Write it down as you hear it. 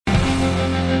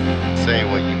Say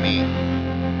what you mean.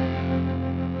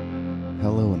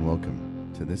 Hello and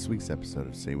welcome to this week's episode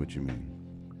of Say What You Mean.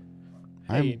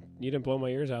 Hey, you didn't blow my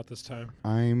ears out this time.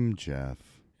 I'm Jeff.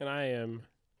 And I am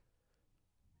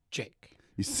Jake.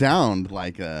 You sound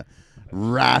like a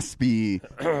raspy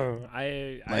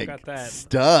I like got that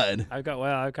stud. I've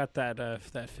got that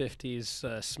that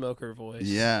 50s smoker voice.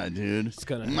 Yeah, dude. It's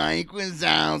gonna Mike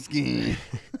Wazowski.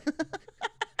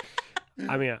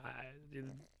 I mean,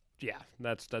 yeah,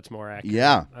 that's more accurate.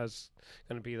 Yeah. I was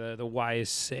gonna be the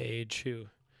wise sage who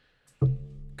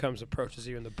approaches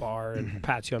you in the bar and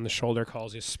pats you on the shoulder,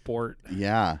 calls you sport.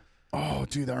 Yeah. Oh,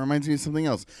 dude, that reminds me of something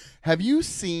else. Have you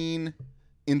seen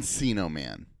Encino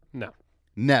Man? No.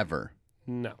 Never.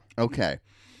 No. Okay.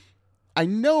 I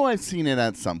know I've seen it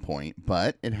at some point,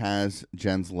 but it has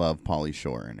Jen's love Pauly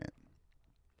Shore in it.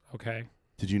 Okay.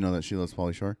 Did you know that she loves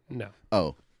Pauly Shore? No.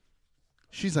 Oh.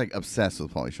 She's like obsessed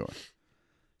with Pauly Shore.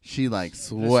 She like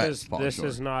sweats Pauly Shore. This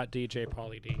is not DJ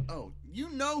Pauly D. Oh, do you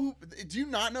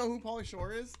not know who Pauly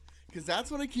Shore is? Because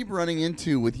that's what I keep running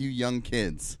into with you young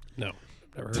kids. No.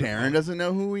 Never heard Taryn doesn't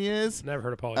know who he is. Never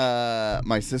heard of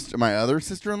Pauly. My other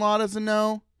sister-in-law doesn't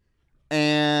know.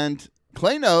 And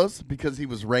Clay knows because he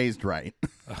was raised right.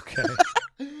 Okay.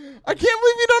 I can't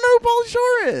believe you don't know who Pauly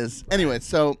Shore is. Anyway,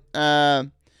 so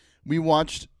we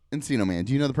watched Encino Man.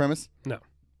 Do you know the premise? No.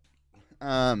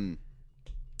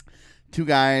 Two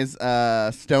guys,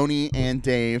 Stoney and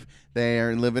Dave. They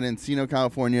are living in Encino,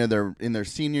 California. They're in their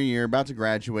senior year, about to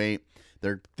graduate.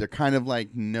 They're kind of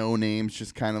like no names,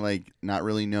 just kind of like not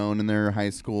really known in their high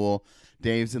school.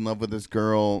 Dave's in love with this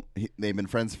girl. They've been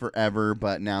friends forever,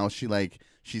 but now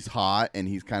she's hot, and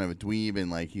he's kind of a dweeb, and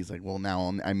like he's like, well,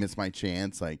 now I miss my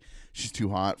chance. Like she's too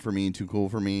hot for me and too cool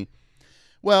for me.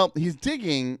 Well, he's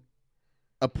digging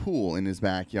a pool in his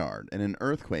backyard, and an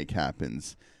earthquake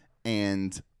happens,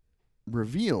 and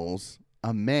reveals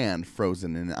a man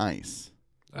frozen in ice.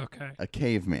 Okay. A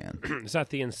caveman. Is that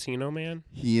the Encino Man?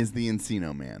 He is the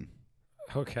Encino Man.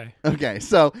 Okay. Okay,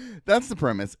 so that's the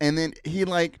premise. And then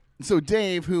so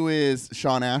Dave, who is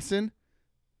Sean Astin.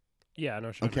 Yeah, I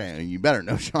know Sean Astin. You better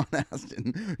know Sean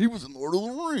Astin. He was in Lord of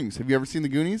the Rings. Have you ever seen the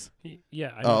Goonies?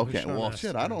 Yeah, I know. Okay. Well,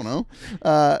 shit, I don't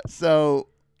know. So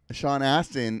Sean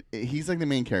Astin, he's like the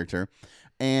main character,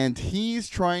 and he's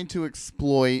trying to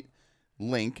exploit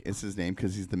Link, is his name,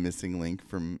 because he's the missing link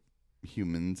from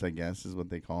humans, I guess, is what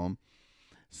they call him.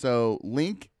 So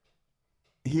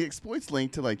he exploits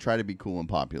Link to like try to be cool and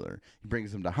popular. He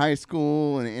brings him to high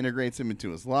school and integrates him into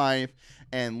his life.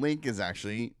 And Link is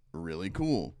actually really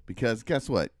cool because guess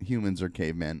what? Humans are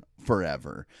cavemen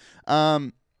forever.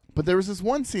 But there was this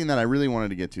one scene that I really wanted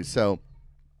to get to. So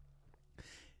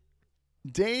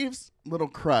Dave's little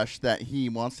crush that he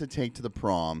wants to take to the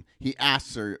prom, he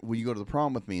asks her, will you go to the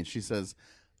prom with me? And she says,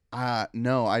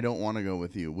 no, I don't want to go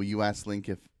with you. Will you ask Link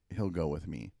if he'll go with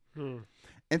me?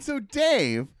 And so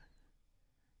Dave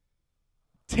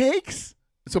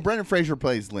so Brendan Fraser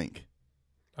plays Link.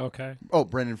 Okay. Oh,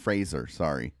 Brendan Fraser,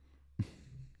 sorry.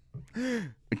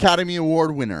 Academy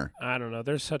Award winner. I don't know.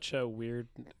 There's such a weird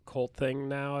cult thing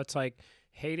now. It's like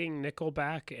hating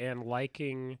Nickelback and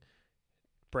liking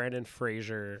Brendan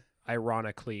Fraser,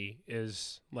 ironically,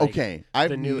 is like okay.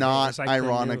 I've new, not like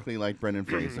ironically liked Brendan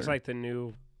Fraser. It's like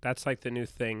that's like the new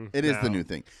thing. It is the new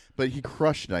thing. But he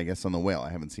crushed it, I guess, on The Whale. I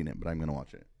haven't seen it, but I'm going to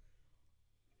watch it.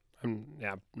 I'm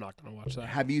not going to watch that.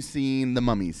 Have you seen The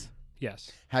Mummies?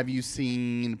 Yes. Have you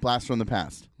seen Blast from the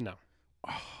Past? No.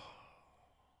 Oh.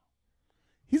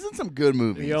 He's in some good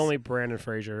movies. The only Brandon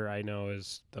Fraser I know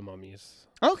is The Mummies.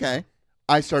 Okay.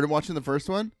 I started watching the first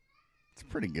one. It's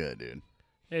pretty good, dude.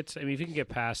 If you can get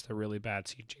past the really bad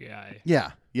CGI.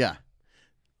 Yeah.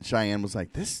 Cheyenne was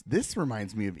like, this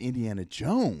reminds me of Indiana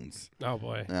Jones. Oh,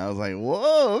 boy. And I was like,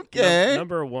 whoa, okay.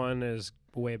 Number one is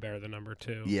way better than number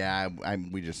two. Yeah,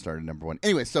 we just started number one.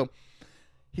 Anyway, so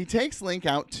he takes Link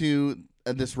out to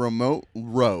this remote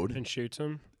road. And shoots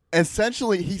him?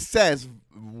 Essentially, he says,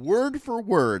 word for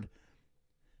word,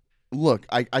 look,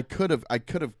 I could have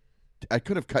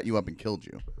cut you up and killed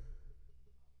you.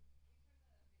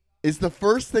 Is the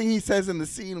first thing he says in the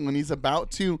scene when he's about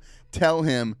to tell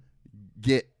him,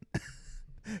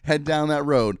 head down that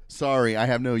road. Sorry, I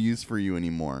have no use for you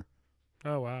anymore.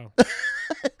 Oh, wow.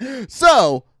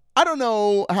 So, I don't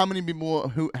know how many people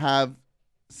who have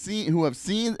seen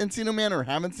Encino Man or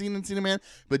haven't seen Encino Man,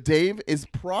 but Dave is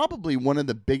probably one of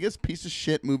the biggest piece of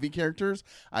shit movie characters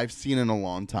I've seen in a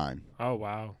long time. Oh,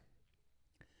 wow.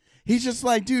 He's just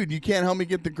like, dude, you can't help me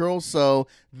get the girl, so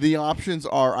the options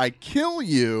are I kill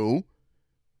you,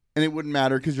 and it wouldn't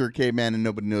matter because you're a caveman and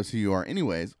nobody knows who you are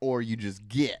anyways, or you just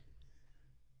get.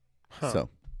 Huh. So,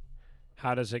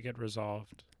 how does it get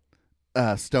resolved?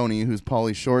 Stoney, who's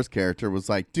Pauly Shore's character, was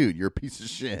like, dude, you're a piece of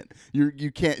shit.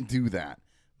 You can't do that.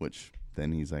 Which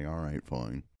then he's like, all right,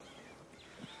 fine.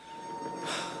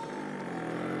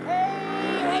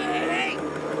 Hey!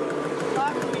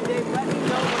 Talk to me, Dave. Let me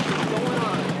know what's going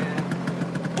on,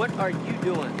 man. What are you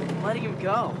doing? I'm letting him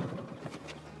go.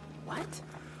 What?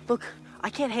 Look, I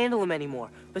can't handle him anymore.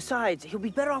 Besides, he'll be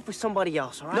better off with somebody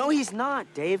else, all right? No, he's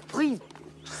not, Dave. Please,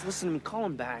 just listen to me. Call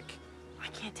him back. I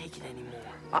can't take it anymore.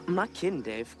 I'm not kidding,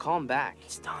 Dave. Call him back.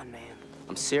 It's done, man.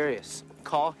 I'm serious.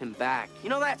 Call him back. You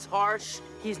know that's harsh.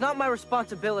 He's not my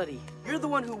responsibility. You're the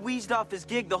one who wheezed off his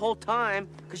gig the whole time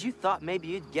because you thought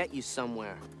maybe it'd get you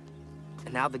somewhere.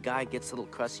 And now the guy gets a little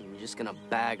crusty and you're just gonna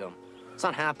bag him. It's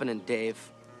not happening, Dave.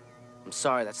 I'm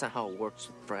sorry, that's not how it works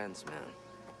with friends, man.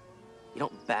 You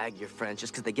don't bag your friends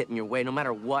just because they get in your way, no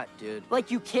matter what, dude. Like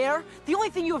you care? The only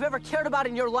thing you have ever cared about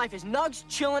in your life is Nugs,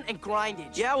 Chillin, and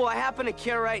Grindage. Yeah, well, I happen to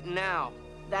care right now.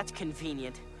 That's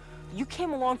convenient. You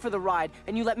came along for the ride,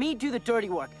 and you let me do the dirty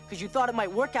work because you thought it might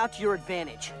work out to your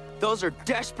advantage. Those are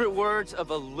desperate words of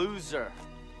a loser.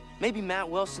 Maybe Matt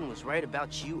Wilson was right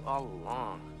about you all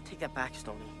along. Take that back,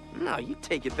 Stoney. No, you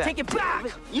take it back. Take it back!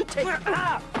 You take it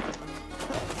back!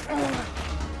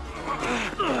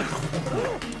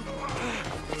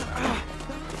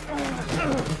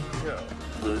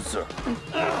 Loser.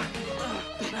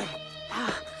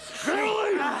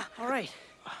 All right.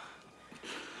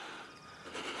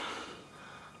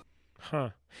 Huh.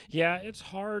 Yeah, it's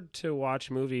hard to watch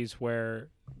movies where,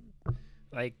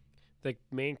 like, the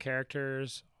main character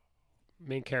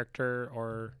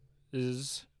or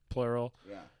is plural,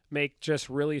 make just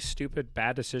really stupid,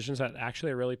 bad decisions that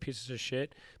actually are really pieces of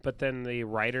shit, but then the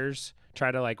writers try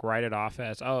to, like, write it off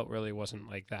as, oh, it really wasn't,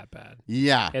 like, that bad.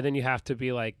 Yeah. And then you have to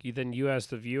be like, then you as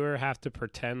the viewer have to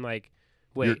pretend like,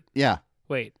 wait,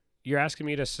 you're asking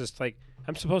me to just, like,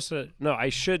 I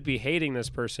should be hating this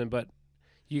person, but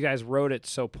you guys wrote it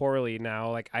so poorly now,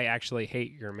 like, I actually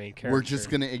hate your main character. We're just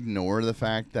going to ignore the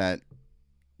fact that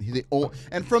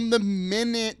and from the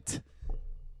minute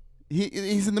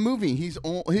he's in the movie, his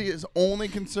only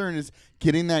concern is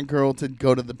getting that girl to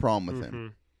go to the prom with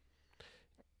him.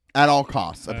 At all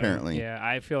costs, apparently. Yeah,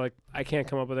 I feel like I can't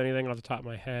come up with anything off the top of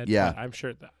my head. Yeah. But I'm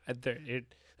sure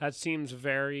that seems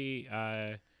very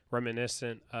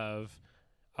reminiscent of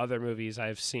other movies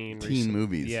I've seen Teen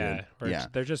movies. Yeah. Yeah.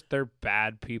 They're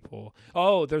bad people.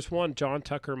 Oh, there's one, John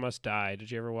Tucker Must Die.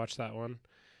 Did you ever watch that one?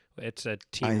 It's a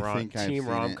teen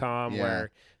rom-com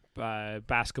where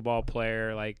basketball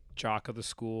player, like jock of the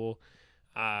school,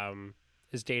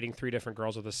 is dating 3 different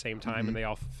girls at the same time, and they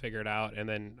all figure it out. And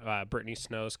then Brittany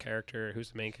Snow's character,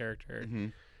 who's the main character,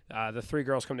 the 3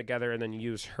 girls come together and then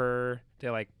use her. They,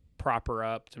 like, prop her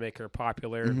up to make her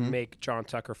popular, make John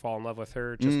Tucker fall in love with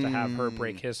her just to have her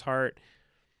break his heart.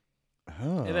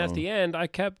 Oh. And at the end, I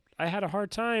had a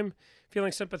hard time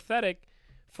feeling sympathetic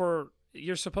for.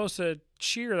 You're supposed to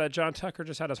cheer that John Tucker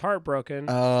just had his heart broken.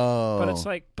 Oh. But it's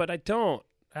like, but I don't.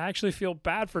 I actually feel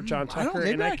bad for John Tucker.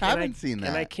 I haven't seen that.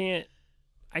 And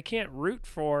I can't root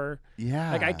for.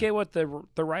 Yeah. Like, I get what the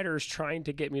writer is trying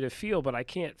to get me to feel, but I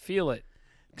can't feel it.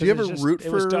 Do you ever root for?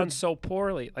 It was done so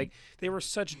poorly. Like, they were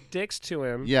such dicks to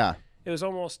him. Yeah. It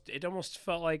almost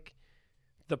felt like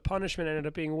the punishment ended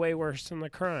up being way worse than the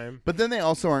crime. But then they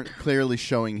also aren't clearly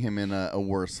showing him in a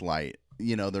worse light.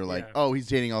 You know, they're like, oh, he's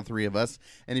dating all 3 of us.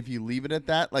 And if you leave it at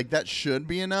that, like, that should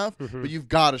be enough. But you've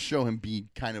got to show him be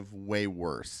kind of way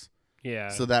worse. Yeah.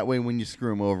 So that way when you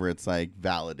screw him over, it's, like,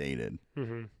 validated.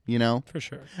 You know? For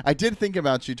sure. I did think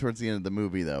about you towards the end of the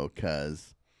movie, though,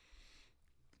 because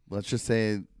let's just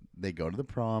say they go to the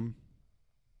prom.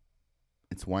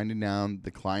 It's winding down.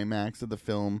 The climax of the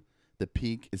film, the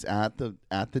peak is at the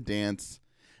dance.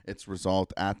 It's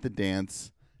resolved at the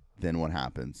dance. Then what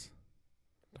happens?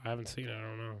 I haven't seen it. I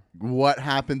don't know. What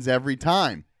happens every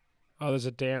time? Oh, there's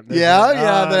a dance.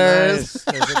 There is.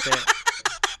 There's a dance.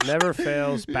 Never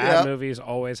fails. Bad movies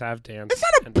always have dance. It's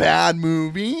not a bad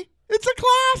movie. It's a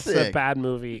classic. It's a bad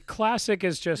movie. Classic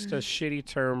is just a shitty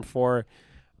term for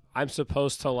I'm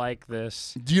supposed to like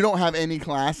this. You don't have any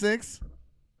classics?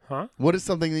 Huh? What is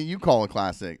something that you call a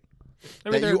classic?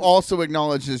 I mean, that you also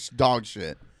acknowledge is dog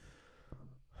shit?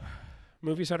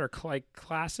 Movies that are like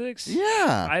classics?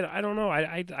 Yeah. I don't know.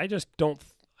 I just don't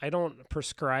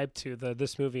prescribe to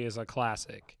this movie is a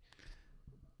classic.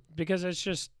 Because it's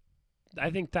just, I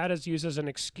think that is used as an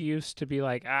excuse to be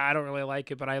like, I don't really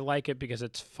like it, but I like it because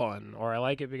it's fun, or I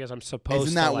like it because I'm supposed to like it.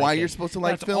 Isn't that why you're supposed to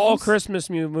like That's films? all Christmas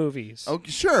movies.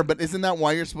 Okay, sure, but isn't that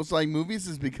why you're supposed to like movies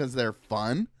is because they're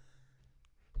fun?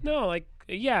 No, like,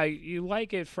 yeah, you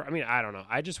like it for, I mean, I don't know.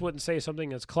 I just wouldn't say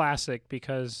something is classic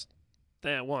because,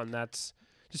 that's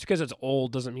Just because it's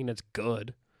old doesn't mean it's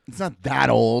good. It's not that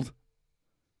old.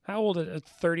 How old is it?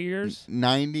 30 years?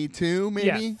 92, maybe?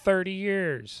 Yeah, 30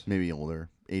 years. Maybe older.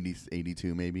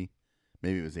 82, maybe.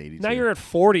 Maybe it was 82. Now you're at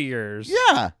 40 years.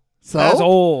 Yeah. So that's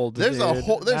old. There's dude.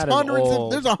 there's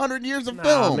there's 100 years of Nah,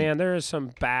 film. Man, there is some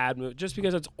bad movie. Just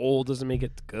because it's old doesn't make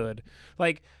it good.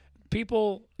 Like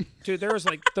people, dude, there was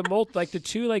like the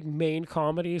two like main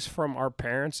comedies from our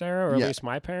parents' era, or at least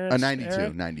my parents' 92,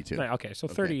 era. 92. Okay, so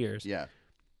 30 years. Yeah.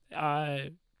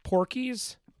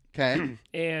 Porky's. Okay.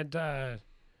 And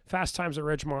Fast Times at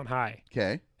Ridgemont High.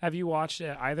 Okay. Have you watched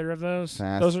either of those?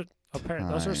 Those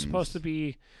are supposed to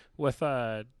be with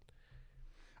Sean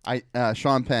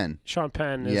Penn. Sean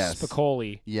Penn is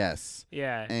Spicoli. Yes.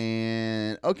 Yeah.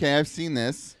 And okay, I've seen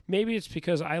this. Maybe it's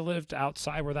because I lived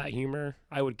outside where that humor,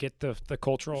 I would get the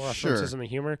cultural references and the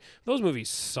humor. Those movies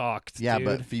sucked. Yeah, dude.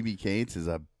 but Phoebe Cates is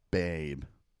a babe.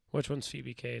 Which one's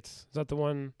Phoebe Cates? Is that the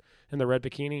one in the red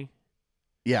bikini?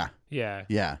 Yeah. Yeah.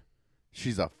 Yeah.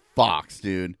 She's a fox,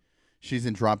 dude. She's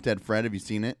in Drop Dead Fred. Have you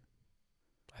seen it?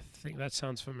 I think that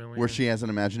sounds familiar. Where she has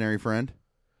an imaginary friend?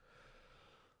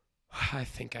 I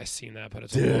think I've seen that, but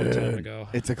it's a long time ago.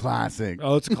 It's a classic.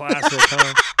 Oh, it's a classic,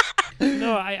 huh?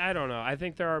 No, I don't know. I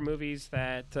think there are movies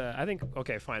that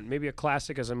okay, fine. Maybe a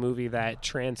classic is a movie that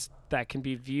can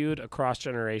be viewed across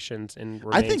generations and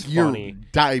remains I think you're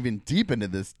diving deep into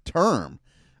this term.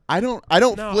 I don't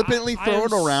flippantly throw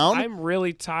it around. I'm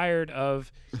really tired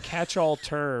of catch-all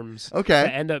terms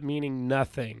that end up meaning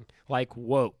nothing, like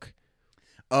woke.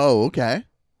 Oh, okay.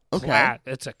 Okay.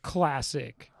 It's a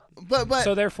classic. But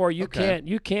so therefore you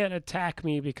can't attack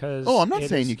me because I'm not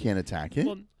saying you can't attack it.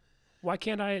 Well, why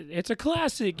can't I? It's a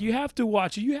classic. You have to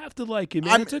watch it. You have to like it,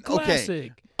 man. It's a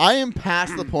classic. Okay. I am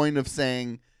past the point of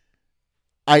saying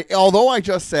although I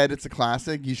just said it's a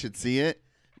classic, you should see it.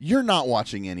 You're not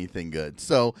watching anything good.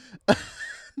 So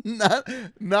not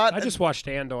I just watched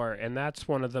Andor, and that's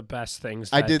one of the best things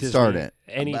that I did Disney, start it.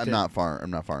 I'm not far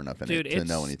enough in Dude, it to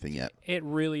know anything yet. It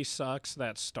really sucks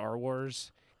that Star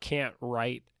Wars can't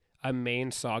write a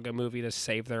main saga movie to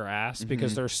save their ass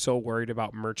because they're so worried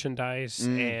about merchandise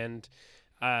and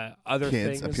other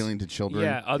kids things appealing to children.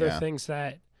 Yeah, other things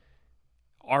that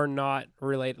are not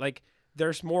related. Like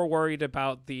they're more worried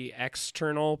about the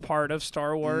external part of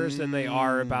Star Wars than they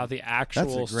are about the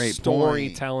actual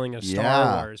storytelling of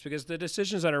Star Wars. Because the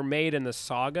decisions that are made in the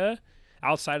saga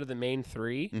outside of the main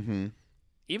three,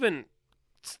 even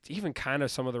kind of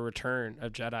some of the Return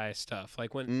of Jedi stuff,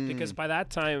 like because by that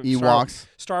time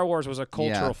Star Wars was a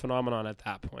cultural phenomenon at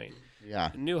that point.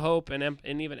 Yeah, New Hope and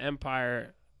even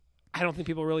Empire, I don't think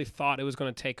people really thought it was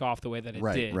going to take off the way that it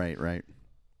did. Right.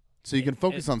 So you can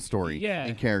focus on story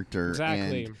and character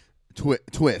and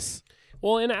twists.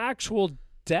 Well, in actual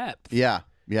depth. Yeah.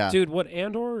 Dude, what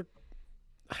Andor,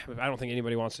 I don't think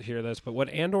anybody wants to hear this, but what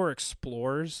Andor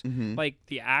explores, like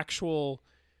the actual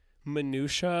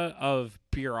minutia of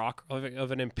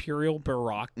an imperial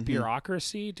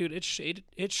bureaucracy, dude, it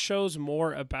shows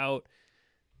more about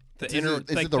the Is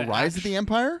it the rise of the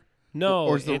Empire? No,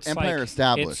 or is the Empire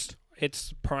established?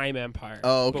 It's Prime Empire.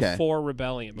 Oh, okay. Before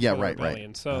Rebellion.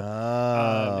 Right. So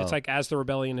it's like as the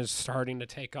Rebellion is starting to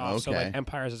take off, so like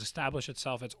Empire has established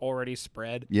itself, it's already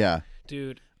spread. Yeah.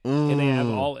 Dude. And they have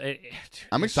all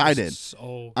I'm excited.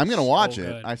 I'm going to watch it.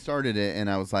 Good. I started it and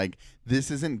I was like,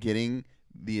 this isn't getting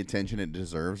the attention it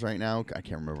deserves right now. I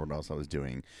can't remember what else I was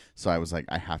doing. So I was like,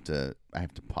 I have to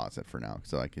pause it for now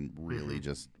so I can really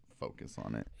just focus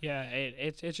on it. Yeah,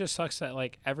 it just sucks that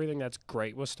like everything that's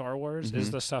great with Star Wars is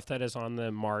the stuff that is on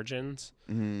the margins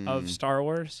of Star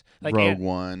Wars, like Rogue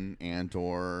One,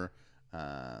 Andor,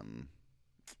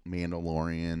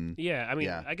 Mandalorian. Yeah, I mean,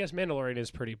 I guess Mandalorian is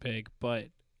pretty big, but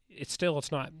it's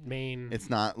not main.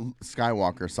 It's not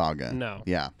Skywalker saga. No.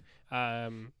 Yeah.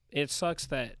 It sucks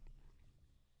that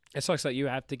you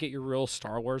have to get your real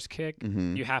Star Wars kick.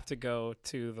 You have to go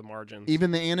to the margins.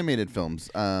 Even the animated films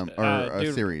or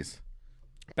series.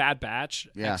 Bad Batch,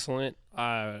 excellent.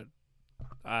 Clone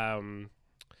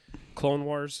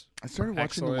Wars. I started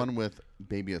watching the one with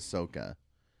Baby Ahsoka.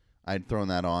 I'd thrown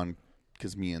that on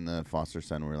because me and the foster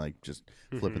son were like just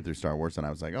flipping through Star Wars, and I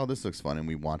was like, "Oh, this looks fun," and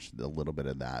we watched a little bit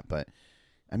of that. But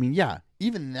I mean, yeah,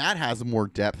 even that has more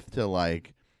depth to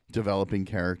like developing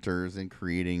characters and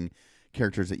creating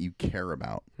characters that you care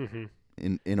about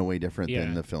in a way different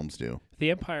than the films do. The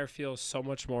Empire feels so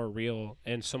much more real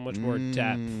and so much more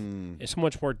depth. It's so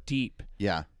much more deep.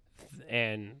 Yeah.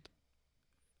 And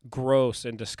gross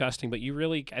and disgusting, but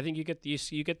I think you get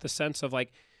the sense of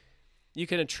like you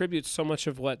can attribute so much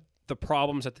of what the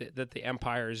problems that the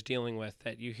Empire is dealing with,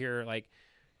 that you hear like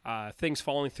things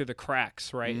falling through the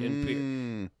cracks, right?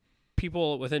 And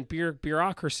people within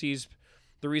bureaucracies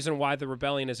the reason why the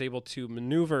rebellion is able to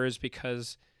maneuver is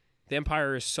because the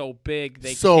empire is so big.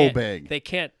 They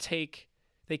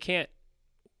can't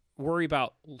worry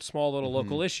about small little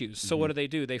local issues. So what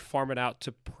do? They farm it out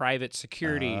to private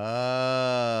security.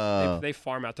 They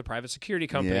farm out to private security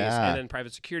companies, and then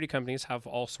private security companies have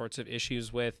all sorts of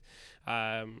issues with,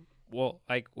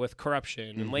 with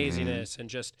corruption and laziness and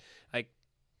just like.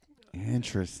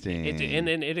 Interesting. And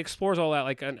it explores all that,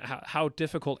 like how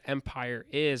difficult empire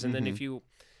is, and then if you,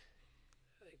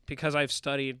 because I've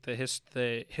studied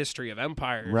the history of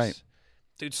empires, right,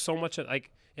 dude, so much of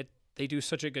like it. They do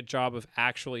such a good job of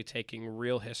actually taking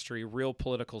real history, real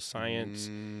political science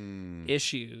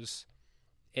issues,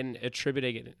 and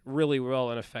attributing it really well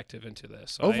and effective into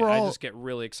this. So overall, I just get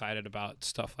really excited about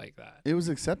stuff like that. It was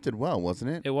accepted well,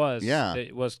 wasn't it? It was. Yeah.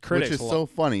 It was. Critics, which is so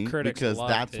funny because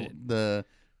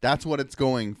that's what it's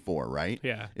going for, right?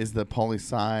 Yeah. Is the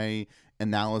poli-sci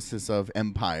analysis of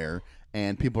empire.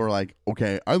 And people are like,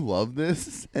 okay, I love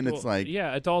this. And it's like...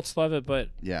 Yeah, adults love it, but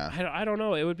yeah. I don't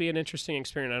know. It would be an interesting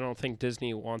experience. I don't think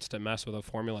Disney wants to mess with a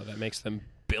formula that makes them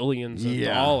billions of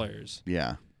dollars.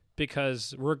 Yeah.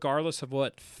 Because regardless of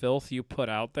what filth you put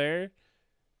out there,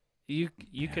 you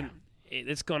can...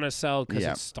 It's going to sell because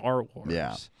it's Star Wars.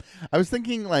 Yeah. I was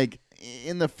thinking, like,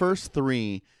 in the first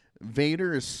 3,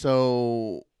 Vader is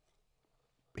so...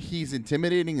 He's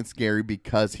intimidating and scary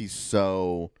because he's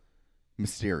so...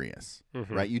 mysterious,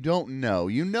 right? You don't know.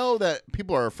 You know that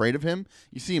people are afraid of him.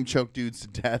 You see him choke dudes to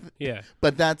death. Yeah.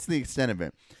 But that's the extent of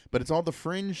it. But it's all the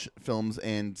fringe films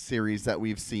and series that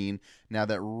we've seen now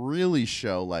that really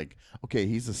show, like, okay,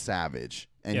 he's a savage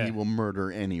and he will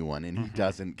murder anyone and he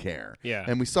doesn't care. Yeah.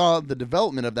 And we saw the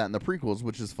development of that in the prequels,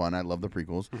 which is fun. I love the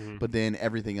prequels. But then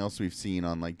everything else we've seen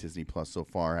on, like, Disney Plus so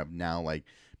far have now, like,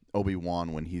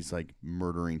 Obi-Wan when he's like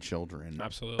murdering children.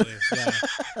 Absolutely. Yeah.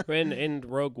 in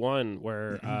Rogue One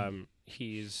where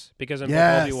he's because in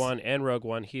both Obi-Wan and Rogue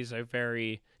One he's a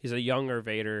younger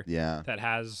Vader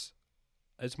that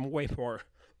is way more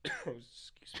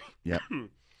excuse me. Yeah.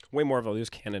 way more of a loose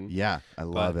cannon. Yeah, I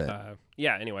love it.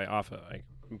 Anyway,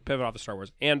 pivot off of Star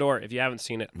Wars. Andor, if you haven't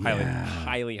seen it,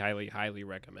 highly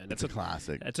recommend. It's a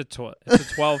classic. It's a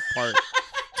 12-part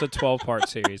It's a 12-part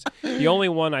series. The only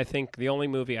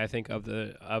movie I think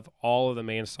of all of the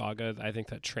main saga, I think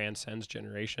that transcends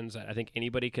generations. That I think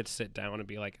anybody could sit down and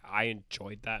be like, I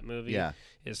enjoyed that movie. Yeah.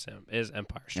 Is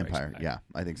Empire Strikes Back. Yeah,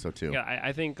 I think so too. Yeah,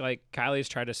 I think like Kylie's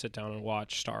tried to sit down and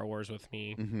watch Star Wars with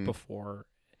me before,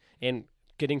 and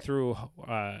getting through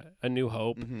A New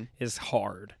Hope is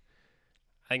hard.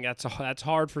 I think that's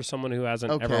hard for someone who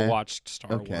hasn't ever watched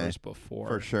Star Wars before.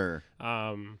 For sure.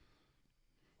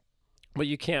 But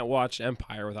you can't watch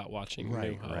Empire without watching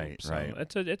New Hope. Right.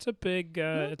 It's a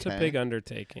big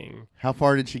undertaking. How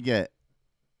far did she get?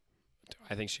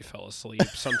 I think she fell asleep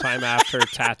sometime after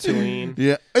Tatooine.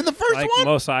 Yeah, in the first one,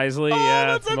 Mos Eisley.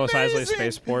 Mos Eisley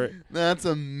Spaceport. That's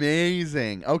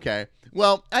amazing. Okay,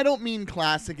 well, I don't mean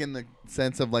classic in the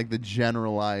sense of like the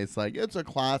generalized, like it's a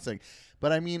classic.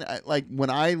 But I mean, like when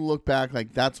I look back,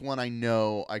 like that's one I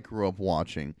know I grew up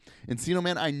watching. Encino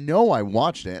Man, I know I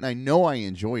watched it and I know I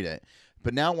enjoyed it.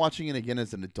 But now watching it again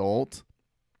as an adult,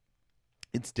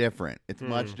 it's different. It's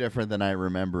much different than I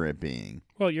remember it being.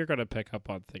 Well, you're gonna pick up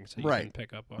on things that you didn't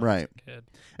pick up on as a kid.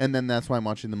 And then that's why I'm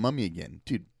watching The Mummy again,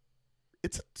 dude.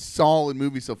 It's a solid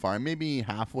movie so far. I'm maybe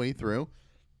halfway through.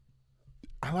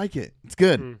 I like it. It's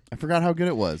good. I forgot how good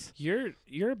it was. Your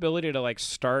ability to like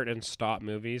start and stop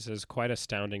movies is quite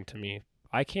astounding to me.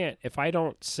 I can't, if I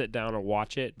don't sit down and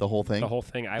watch it, the whole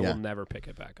thing, I will never pick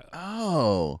it back up.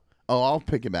 Oh, I'll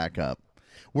pick it back up.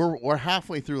 We're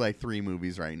halfway through like 3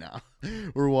 movies right now.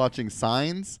 We're watching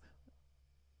Signs,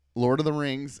 Lord of the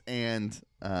Rings, and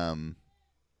The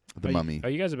Mummy.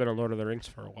 You guys have been on Lord of the Rings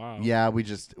for a while. Yeah, we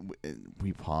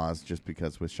paused just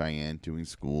because with Cheyenne doing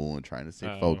school and trying to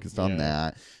stay focused on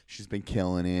that. She's been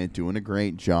killing it, doing a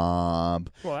great job.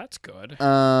 Well, that's good.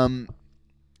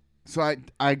 So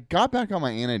I got back on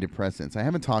my antidepressants. I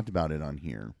haven't talked about it on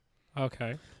here.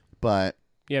 Okay. But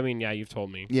yeah, I mean, you've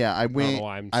told me. Yeah, I went.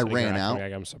 I ran out.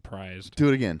 Like I'm surprised. Do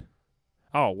it again.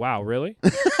 Oh wow, really?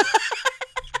 That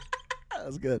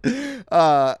was good.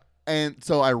 And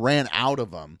so I ran out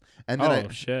of them, and then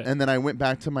and then I went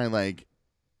back to my like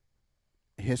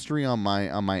history on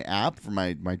my app for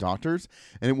my doctors,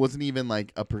 and it wasn't even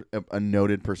like a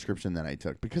noted prescription that I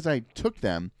took because I took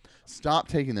them,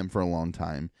 stopped taking them for a long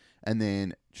time, and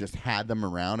then just had them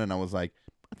around, and I was like,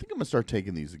 I think I'm gonna start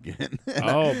taking these again.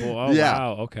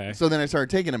 Wow, okay. So then I started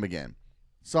taking them again.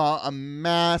 Saw a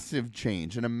massive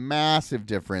change and a massive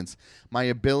difference. My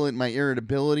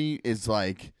irritability is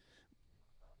like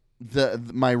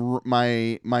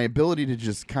my ability to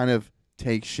just kind of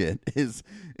take shit is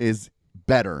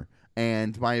better,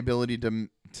 and my ability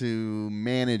to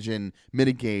manage and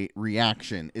mitigate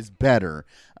reaction is better.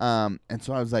 And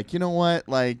so I was like, you know what?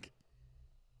 Like,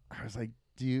 I was like,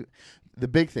 the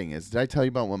big thing is, did I tell you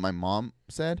about what my mom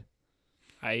said?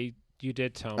 You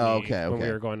did tell me when we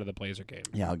were going to the Blazer game.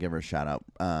 Yeah, I'll give her a shout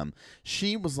out.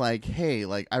 She was like, hey,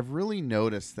 like, I've really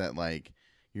noticed that, like,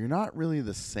 you're not really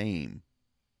the same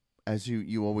as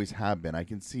you always have been. I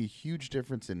can see a huge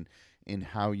difference in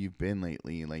how you've been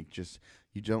lately. Like, just,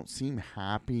 you don't seem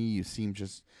happy. You seem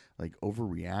just, like,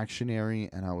 overreactionary.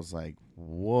 And I was like,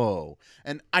 whoa.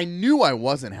 And I knew I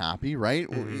wasn't happy, right?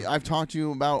 Mm-hmm. I've talked to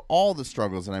you about all the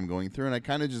struggles that I'm going through, and I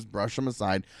kind of just brush them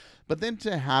aside. But then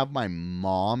to have my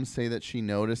mom say that she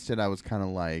noticed it, I was kind of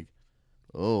like,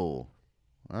 oh,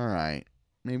 all right.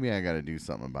 Maybe I got to do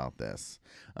something about this.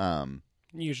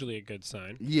 Usually a good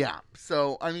sign. Yeah.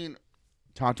 So, I mean,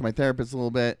 talked to my therapist a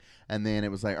little bit, and then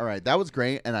it was like, all right, that was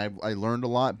great, and I learned a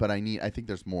lot, but I think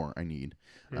there's more I need.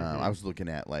 I was looking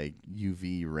at, like,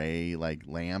 UV ray, like,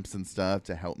 lamps and stuff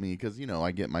to help me because, you know,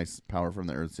 I get my power from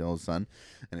the Earth's yellow sun,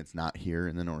 and it's not here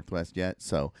in the Northwest yet.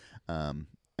 So, I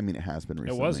mean, it has been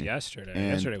recently. It was yesterday.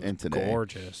 Yesterday was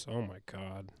gorgeous. Oh, my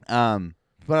God.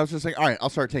 But I was just like, all right, I'll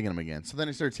start taking them again. So then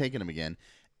I started taking them again,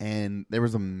 and there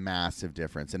was a massive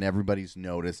difference, and everybody's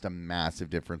noticed a massive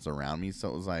difference around me. So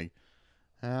it was like,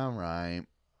 all right,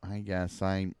 I guess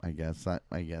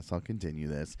I'll continue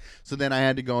this. So then I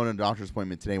had to go on a doctor's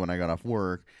appointment today when I got off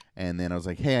work, and then I was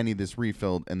like, hey, I need this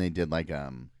refilled, and they did like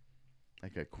a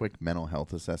quick mental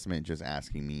health assessment, just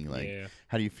asking me like,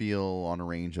 how do you feel on a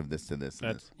range of this to this?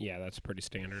 That's pretty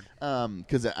standard.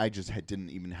 Because I just didn't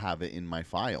even have it in my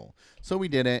file. So we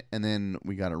did it, and then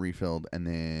we got it refilled, and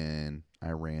then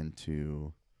I ran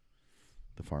to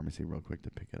the pharmacy real quick to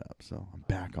pick it up. So I'm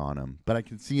back on them, but I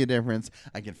can see a difference.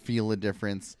 I can feel a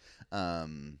difference.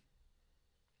 I've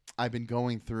been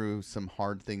going through some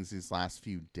hard things these last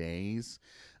few days.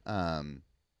 And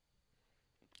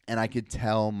I could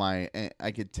tell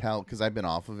because I've been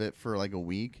off of it for like a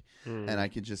week, and I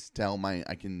could just tell my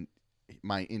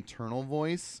internal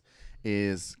voice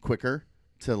is quicker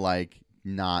to like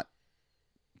not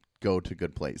go to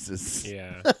good places.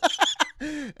 Yeah.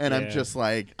 And I'm just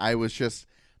like, I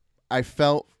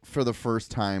felt for the first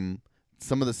time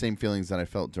some of the same feelings that I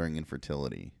felt during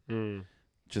infertility.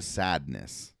 Just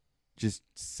sadness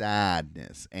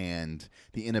and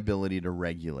the inability to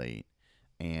regulate.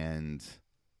 And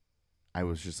I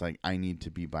was just like, I need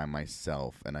to be by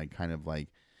myself. And I kind of like,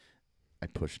 I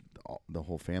pushed the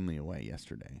whole family away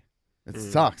yesterday. It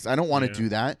sucks. I don't want to do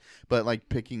that. But like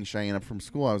picking Cheyenne up from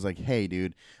school, I was like, hey,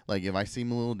 dude, like if I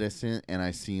seem a little distant and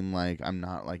I seem like I'm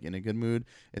not like in a good mood,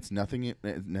 it has nothing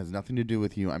to do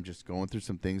with you. I'm just going through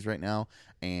some things right now.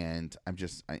 And I'm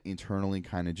just internally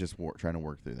kind of just trying to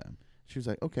work through them. She was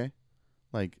like, okay.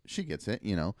 Like she gets it,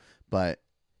 you know, but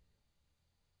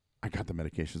I got the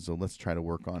medication, so let's try to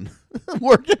work on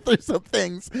working through some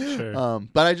things. Sure.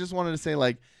 But I just wanted to say,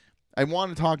 like, I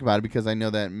want to talk about it because I know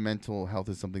that mental health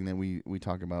is something that we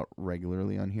talk about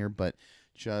regularly on here. But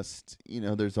just, you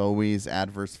know, there's always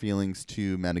adverse feelings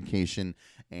to medication,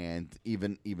 and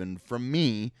even from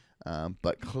me.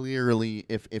 But clearly,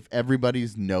 if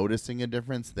everybody's noticing a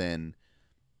difference, then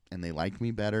and they like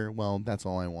me better, well, that's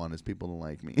all I want is people to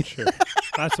like me. Sure.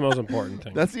 That's the most important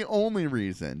thing. That's the only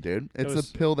reason, dude. It's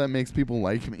a pill that makes people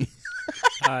like me.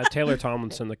 Taylor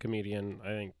Tomlinson, the comedian, I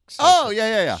think.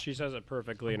 Yeah. She says it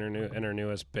perfectly in her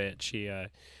newest bit. She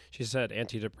said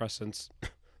antidepressants.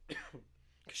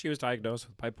 She was diagnosed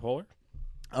with bipolar.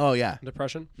 Oh yeah,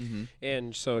 depression,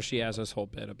 and so she has this whole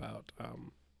bit about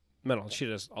mental. She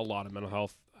does a lot of mental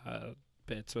health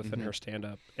bits within her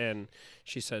stand-up, and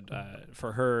she said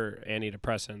for her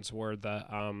antidepressants were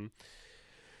the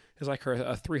is like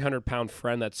a 300-pound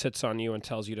friend that sits on you and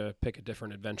tells you to pick a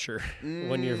different adventure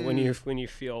when you're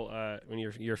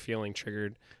feeling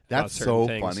triggered. That's so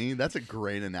things. Funny. That's a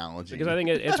great analogy. Because I think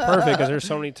it's perfect because there's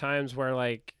so many times where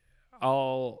like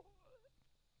I'll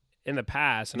in the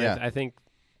past, and I think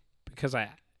because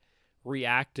I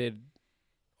reacted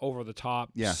over the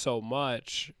top so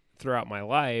much throughout my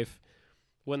life,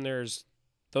 when there's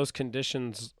those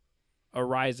conditions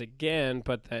arise again,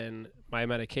 but then my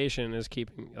medication is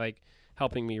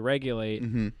helping me regulate.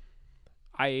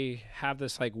 I have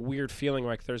this like weird feeling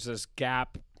like there's this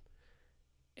gap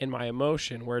in my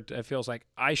emotion where it feels like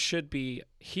I should be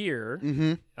here.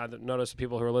 I notice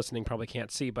people who are listening probably can't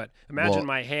see, but imagine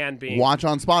my hand being Watch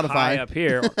on Spotify high up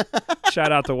here.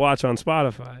 Shout out to Watch on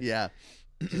Spotify. Yeah.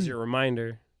 This is your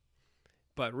reminder.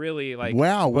 But really, like,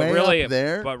 wow, way really, up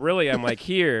there. But really, I'm like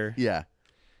here. Yeah.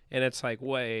 And it's like,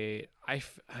 wait,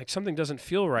 like something doesn't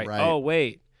feel right. Oh,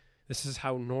 wait, This is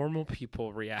how normal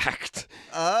people react.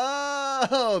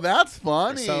 Oh, that's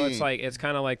funny. So it's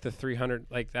kind of like the 300,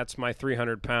 like that's my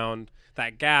 300-pound,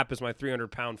 that gap is my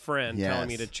 300-pound friend telling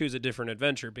me to choose a different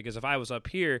adventure, because if I was up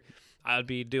here, I'd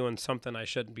be doing something I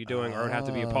shouldn't be doing or would have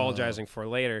to be apologizing for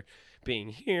later. Being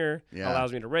here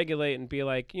allows me to regulate and be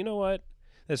like, you know what?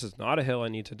 This is not a hill I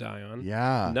need to die on.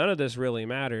 Yeah. None of this really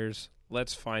matters.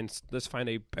 Let's find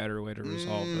a better way to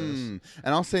resolve this. And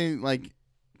I'll say, like,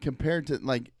 compared to,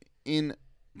 like, in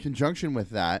conjunction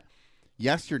with that,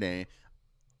 yesterday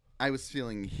I was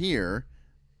feeling here.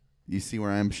 You see where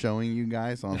I'm showing you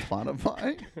guys on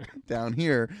Spotify? Down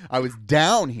here. I was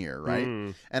down here,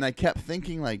 right? And I kept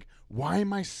thinking, like, why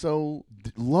am I so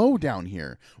low down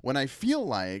here when I feel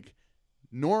like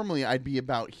normally I'd be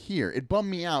about here? It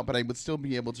bummed me out, but I would still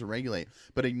be able to regulate.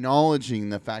 But acknowledging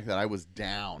the fact that I was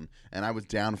down, and I was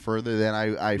down further than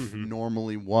I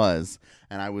normally was,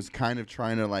 and I was kind of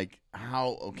trying to, like,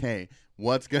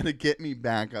 what's going to get me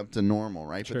back up to normal,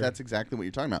 right? Sure. But that's exactly what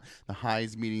you're talking about. The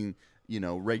highs meeting,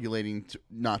 regulating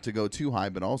not to go too high,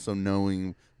 but also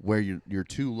knowing where you're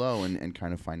too low and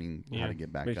kind of finding how to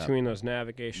get back up. Between those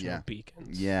navigational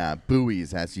beacons. Yeah,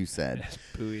 buoys, as you said. Yes,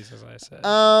 buoys, as I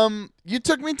said. You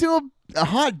took me to a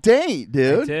hot date,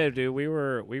 dude. I did, dude. We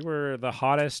were the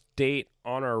hottest date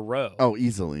on our row. Oh,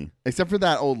 easily. Except for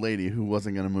that old lady who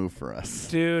wasn't going to move for us.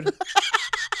 Dude,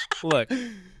 look,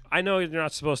 I know you're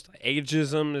not supposed to.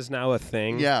 Ageism is now a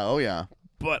thing. Yeah, oh yeah.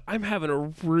 But I'm having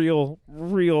a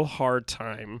real hard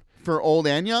time. For old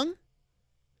and young?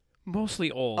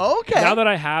 Mostly old. Okay. Now that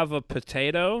I have a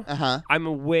potato, Uh-huh.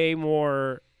 I'm way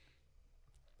more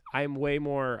I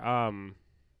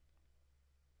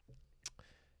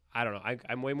don't know.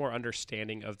 I'm way more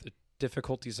understanding of the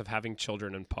difficulties of having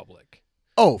children in public.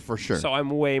 Oh, for sure. So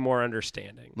I'm way more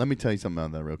understanding. Let me tell you something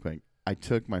about that real quick. I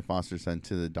took my foster son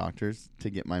to the doctors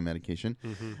to get my medication,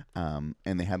 and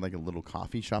they had like a little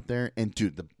coffee shop there. And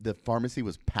dude, the pharmacy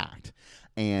was packed,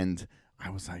 and I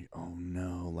was like, oh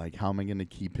no, like how am I gonna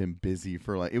keep him busy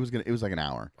for like it was like an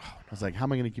hour. Oh, no. I was like, how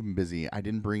am I gonna keep him busy? I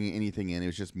didn't bring anything in. It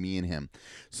was just me and him.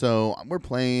 So we're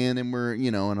playing and we're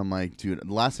and I'm like, dude,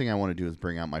 the last thing I want to do is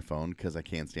bring out my phone because I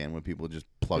can't stand when people just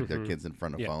plug their kids in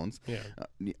front of phones,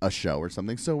 a show or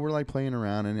something. So we're like playing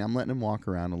around and I'm letting him walk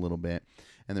around a little bit.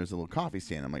 And there's a little coffee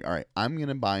stand. I'm like, all right, I'm going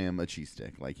to buy him a cheese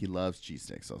stick. Like, he loves cheese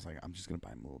sticks. So I was like, I'm just going to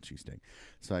buy him a little cheese stick.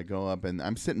 So I go up, and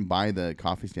I'm sitting by the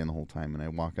coffee stand the whole time. And I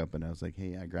walk up, and I was like,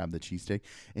 hey, I grabbed the cheese stick.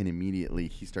 And immediately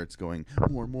he starts going,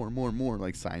 more,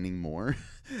 like signing more.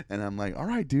 And I'm like, all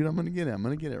right, dude, I'm going to get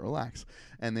it. Relax.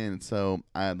 And then so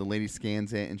the lady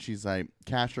scans it, and she's like,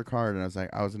 cash or card? And I was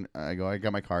like, I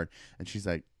got my card. And she's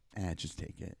like, just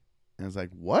take it. And I was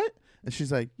like, what? And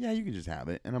she's like, yeah, you can just have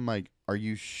it. And I'm like, are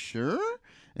you sure?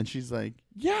 And she's like,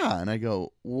 yeah. And I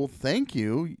go, well, thank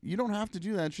you. You don't have to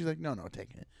do that. And she's like, no,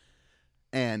 take it.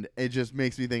 And it just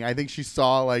makes me think, I think she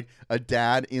saw like a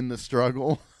dad in the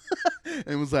struggle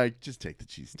and was like, just take the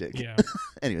cheese stick. Yeah.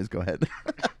 Anyways, go ahead.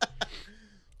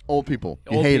 Old people.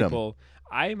 You hate them. Put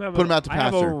them out to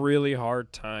pasture. I have a really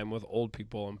hard time with old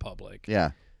people in public.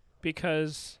 Yeah.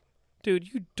 Because,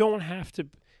 dude, you don't have to,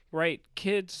 right?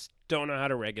 Kids don't know how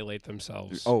to regulate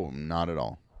themselves. Oh, not at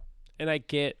all. And I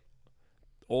get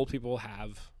old people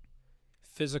have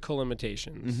physical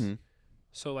limitations. Mm-hmm.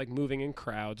 So, like, moving in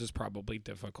crowds is probably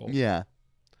difficult. Yeah.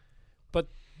 But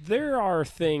there are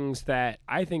things that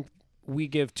I think we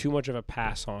give too much of a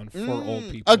pass on for old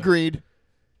people. Agreed.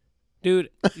 Dude,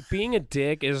 being a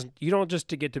dick is, you don't just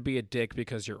get to be a dick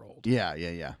because you're old.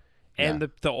 Yeah. And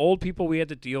the old people we had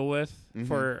to deal with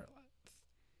for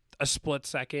a split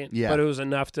second, but it was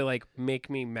enough to like make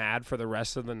me mad for the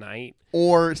rest of the night.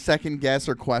 Or second guess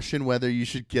or question whether you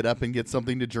should get up and get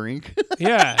something to drink.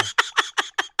 Yeah.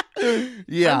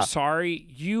 Yeah. I'm sorry,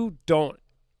 you don't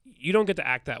get to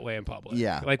act that way in public.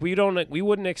 Yeah. Like we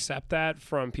wouldn't accept that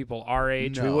from people our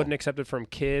age. No. We wouldn't accept it from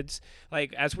kids.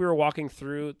 Like as we were walking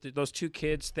through, those two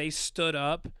kids, they stood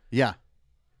up. Yeah.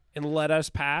 And let us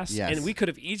pass. Yes. And we could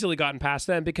have easily gotten past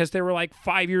them because they were like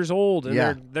 5 years old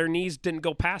and their knees didn't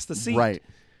go past the seat. Right.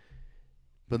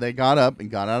 But they got up and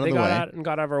got out of the way. They got out and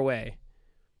got out of our way.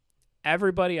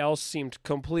 Everybody else seemed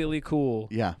completely cool.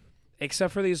 Yeah.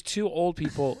 Except for these two old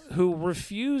people who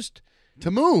refused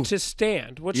to move. To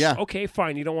stand. Which, okay,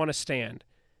 fine, you don't want to stand.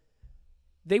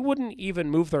 They wouldn't even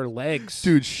move their legs.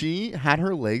 Dude, she had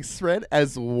her legs spread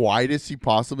as wide as she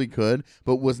possibly could,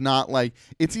 but was not like,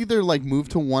 it's either like move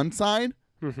to one side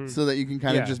so that you can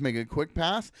kind of just make a quick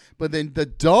pass, but then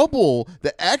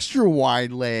the extra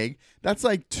wide leg, that's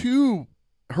like 2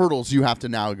 hurdles you have to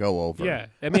now go over. Yeah,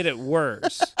 it made it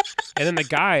worse. And then the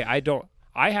guy,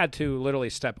 I had to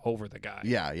literally step over the guy.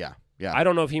 Yeah. Yeah. I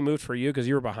don't know if he moved for you because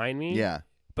you were behind me. Yeah.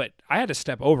 But I had to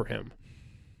step over him.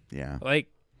 Yeah. Like,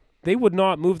 they would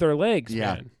not move their legs,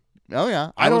 man. Oh,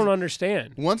 yeah. I don't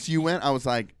understand. Once you went, I was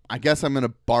like, I guess I'm going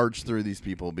to barge through these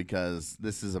people because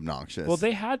this is obnoxious. Well,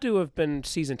 they had to have been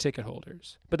season ticket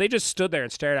holders. But they just stood there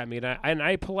and stared at me. And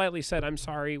I politely said, I'm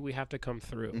sorry, we have to come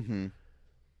through. Mm-hmm.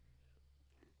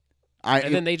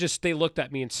 Then they looked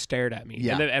at me and stared at me.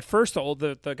 Yeah. And then at first,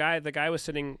 the guy was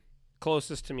sitting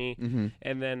closest to me, mm-hmm.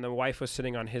 and then the wife was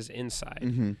sitting on his inside.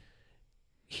 Mm-hmm.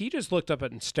 He just looked up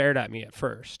and stared at me at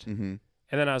first. Mm-hmm.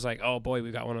 And then I was like, oh, boy,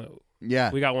 we got one of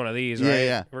these, yeah, right?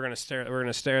 Yeah. We're gonna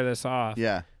stare this off.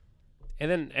 Yeah.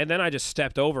 And then I just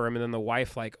stepped over him, and then the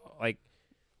wife like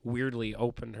weirdly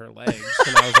opened her legs,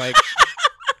 and I was like,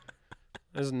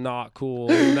 "This is not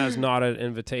cool. And that's not an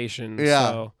invitation."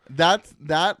 Yeah, so.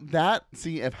 that.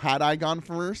 See, if had I gone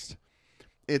first,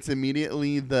 it's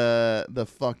immediately the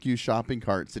fuck you shopping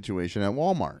cart situation at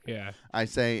Walmart. Yeah, I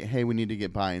say, hey, we need to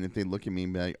get by, and if they look at me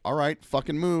and be like, all right,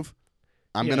 fucking move.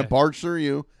 I'm gonna barge through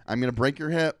you. I'm gonna break your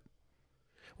hip.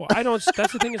 Well, I don't.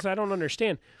 That's the thing is I don't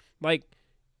understand. Like,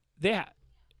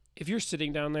 if you're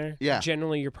sitting down there,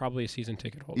 generally you're probably a season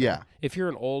ticket holder. Yeah. If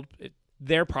you're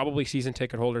they're probably season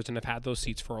ticket holders and have had those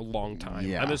seats for a long time.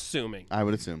 Yeah. I'm assuming. I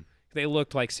would assume. They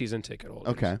looked like season ticket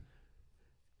holders. Okay.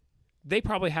 They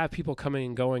probably have people coming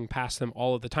and going past them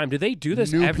all of the time. Do they do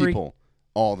this New people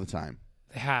all the time.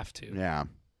 They have to. Yeah.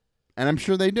 And I'm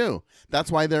sure they do.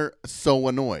 That's why they're so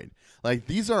annoyed. Like,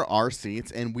 these are our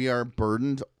seats, and we are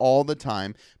burdened all the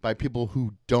time by people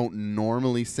who don't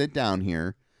normally sit down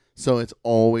here. So it's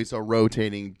always a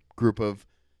rotating group of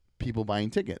people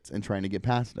buying tickets and trying to get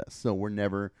past us. So we're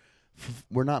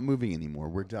not moving anymore.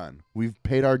 We're done. We've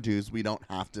paid our dues. We don't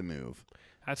have to move.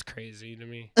 That's crazy to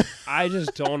me. I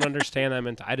just don't understand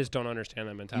that I just don't understand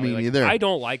that mentality. Me neither. I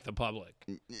don't like the public.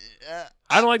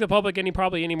 I don't like the public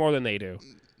probably any more than they do.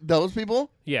 Those people?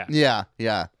 Yeah.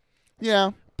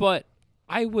 Yeah. But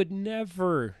I would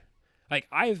never, like,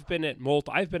 I've been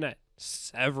at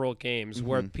several games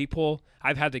where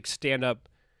I've had to stand up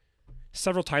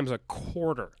several times a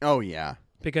quarter. Oh, yeah.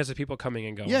 Because of people coming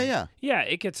and going. Yeah. Yeah,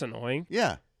 it gets annoying.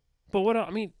 Yeah.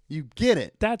 But you get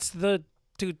it. That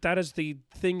is the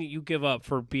thing that you give up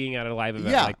for being at a live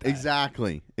event like that.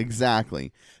 Exactly.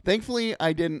 Thankfully,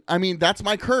 that's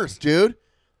my curse, dude.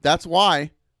 That's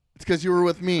why. It's because you were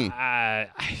with me.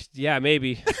 Yeah,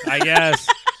 maybe. I guess.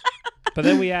 But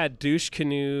then we had Douche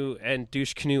Canoe and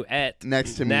Douche Canoe-ette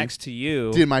next to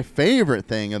you. Dude, my favorite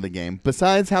thing of the game,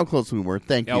 besides how close we were,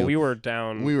 thank you. We were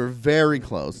down. We were very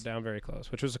close. Down very close,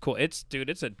 which was cool. It's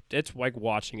like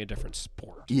watching a different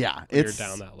sport. Yeah. You're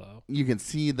down that low. You can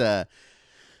see the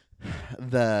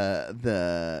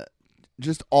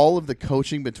just all of the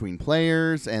coaching between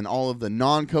players and all of the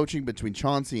non-coaching between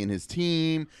Chauncey and his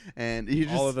team, and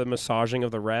all of the massaging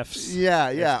of the refs.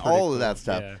 Yeah, all cool. of that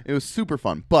stuff. Yeah. It was super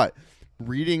fun. But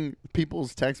reading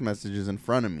people's text messages in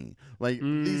front of me, like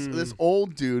this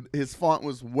old dude, his font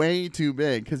was way too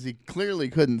big because he clearly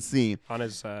couldn't see on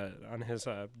his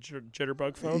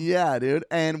jitterbug phone. Yeah, dude.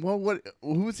 And who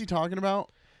was he talking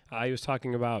about? He was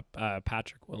talking about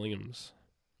Patrick Williams.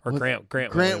 Or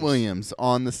Grant Williams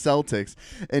on the Celtics.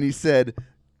 And he said,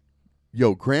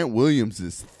 yo, Grant Williams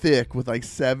is thick with like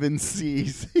 7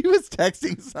 C's. He was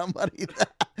texting somebody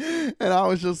that. And I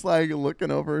was just like looking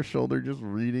over his shoulder, just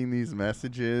reading these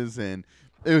messages. And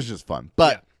it was just fun.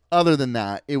 But other than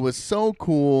that, it was so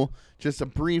cool. Just a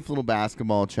brief little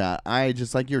basketball chat. I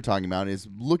just, like you were talking about, is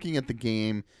looking at the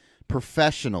game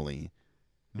professionally.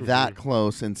 That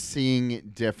close and seeing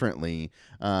it differently.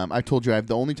 I told you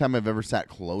the only time I've ever sat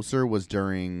closer was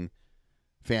during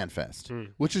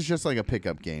FanFest, which is just like a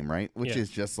pickup game, right? Which is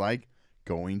just like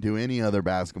going to any other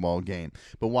basketball game.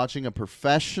 But watching a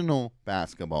professional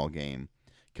basketball game,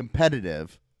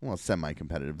 competitive, well,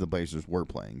 semi-competitive, the Blazers were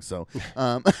playing, so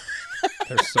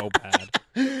they're so bad.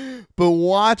 But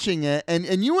watching it,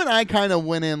 and you and I kind of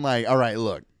went in like, all right,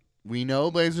 look. We know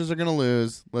Blazers are going to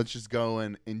lose. Let's just go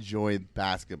and enjoy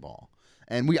basketball.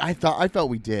 And I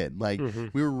felt we did. Like,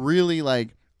 we were really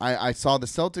like, I saw the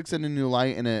Celtics in a new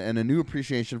light and a new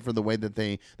appreciation for the way that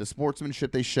the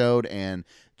sportsmanship they showed and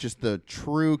just the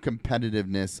true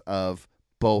competitiveness of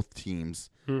both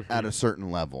teams at a certain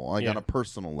level, like on a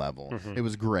personal level. It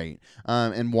was great.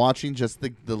 And watching just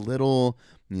the little,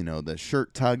 the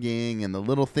shirt tugging and the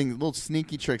little things, little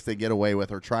sneaky tricks they get away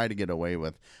with or try to get away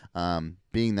with,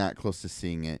 being that close to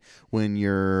seeing it when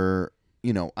you're,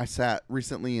 I sat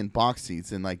recently in box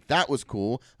seats and like that was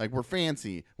cool. Like we're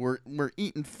fancy, we're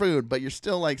eating food, but you're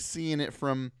still like seeing it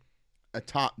from a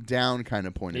top down kind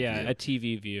of point of view. Yeah, a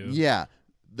TV view. Yeah.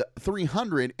 the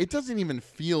 300, it doesn't even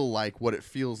feel like what it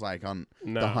feels like on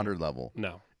the 100 level.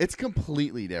 No. It's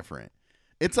completely different.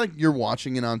 It's like you're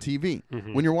watching it on TV.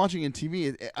 Mm-hmm. When you're watching it on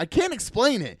TV, I can't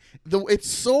explain it. It's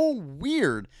so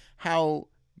weird how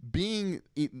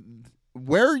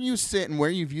where you sit and where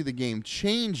you view the game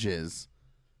changes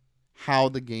how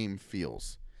the game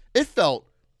feels. It felt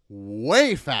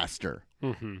way faster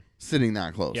sitting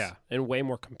that close. Yeah, and way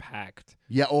more compact.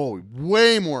 Yeah,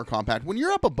 way more compact. When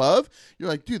you're up above, you're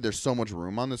like, dude, there's so much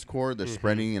room on this court. They're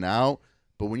spreading it out.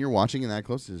 But when you're watching it that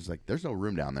close, it's like, there's no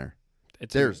room down there.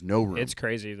 There's no room. It's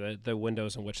crazy, the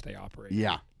windows in which they operate.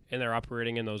 Yeah. And they're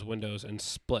operating in those windows in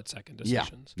split-second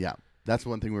decisions. Yeah. That's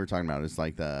one thing we were talking about. It's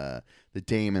like the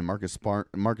Dame and Marcus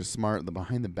Smart, the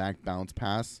behind-the-back bounce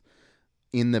pass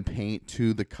in the paint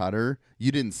to the cutter.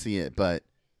 You didn't see it, but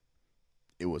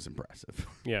it was impressive.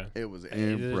 Yeah. It was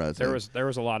impressive. There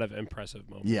was a lot of impressive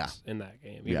moments in that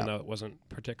game, even though it wasn't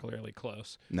particularly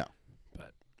close. No.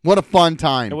 But what a fun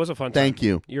time. It was a fun time. Thank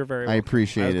you. You're very welcome. I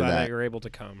appreciated that. I was glad that you were able to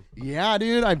come. Yeah,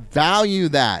 dude, I value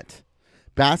that.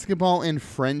 Basketball and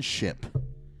friendship.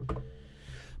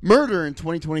 Murder in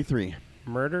 2023.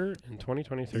 Murder in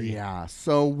 2023. Yeah.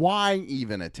 So why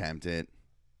even attempt it?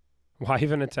 Why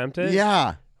even attempt it?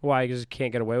 Yeah. Why? Because you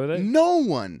can't get away with it? No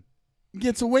one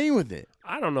gets away with it.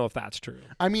 I don't know if that's true.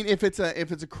 I mean, if it's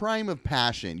a crime of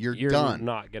passion, you're done. You're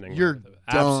not getting away with it.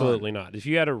 Done. Absolutely not. If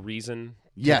you had a reason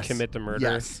to commit the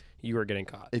murder, you were getting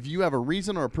caught. If you have a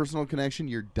reason or a personal connection,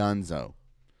 you're donezo.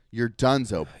 You're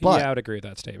donezo. But yeah, I would agree with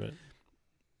that statement.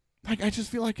 Like, I just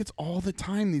feel like it's all the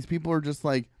time. These people are just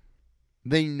like,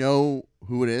 they know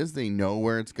who it is. They know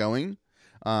where it's going.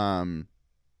 Well,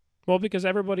 because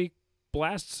everybody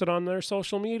blasts it on their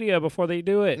social media before they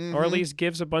do it, or at least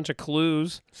gives a bunch of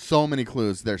clues. So many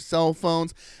clues. Their cell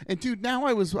phones. And dude, now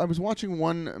I was watching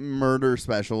one murder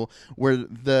special where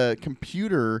the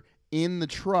computer in the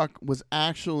truck was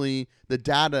actually the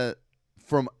data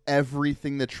from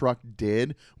everything the truck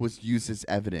did was used as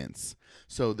evidence.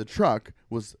 So the truck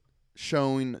was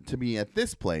shown to be at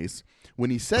this place when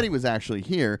he said he was actually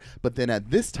here, but then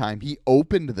at this time he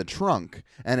opened the trunk,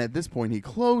 and at this point he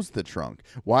closed the trunk.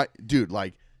 Why, dude?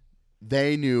 Like,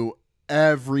 they knew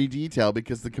every detail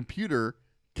because the computer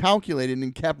calculated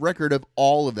and kept record of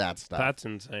all of that stuff. That's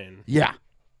insane. Yeah.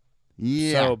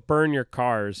 So burn your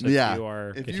cars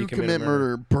if you commit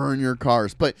murder, burn your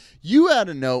cars. But you had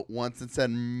a note once that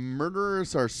said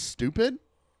murderers are stupid.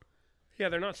 Yeah,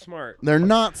 they're not smart. They're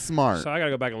not smart. So I got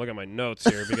to go back and look at my notes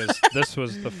here because this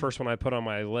was the first one I put on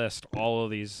my list. All of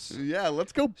these. Yeah,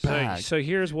 let's go back. So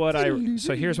here's what I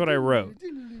wrote.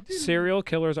 Serial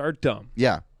killers are dumb.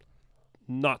 Yeah.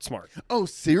 Not smart. Oh,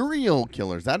 serial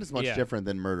killers. That is much different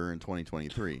than murder in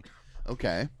 2023.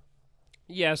 Okay.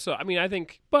 Yeah, so I mean, I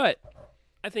think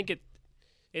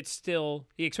it's still,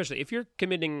 especially if you're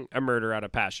committing a murder out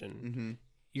of passion,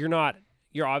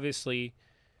 you're obviously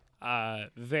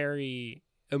very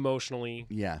emotionally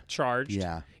charged,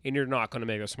 and you're not going to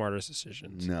make the smartest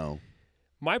decisions. No.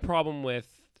 My problem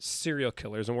with serial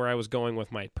killers and where I was going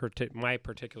with my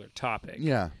particular topic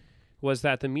was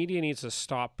that the media needs to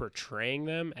stop portraying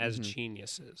them as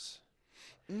geniuses.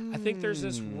 I think there's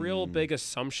this real big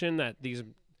assumption that these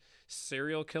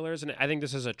serial killers, and I think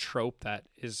this is a trope that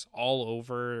is all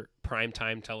over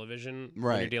primetime television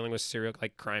when you're dealing with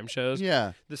like crime shows.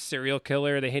 Yeah, the serial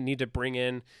killer, they need to bring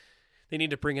in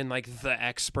like the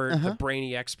expert, the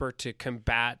brainy expert to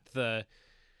combat the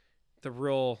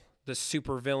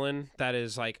super villain that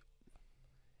is like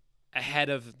ahead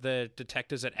of the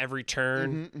detectives at every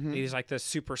turn. He's like the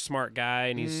super smart guy,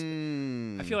 and he's.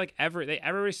 I feel like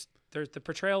there's the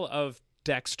portrayal of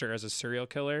Dexter as a serial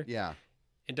killer. Yeah.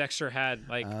 And Dexter had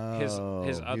like his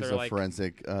other like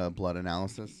forensic blood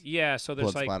analysis. Yeah, so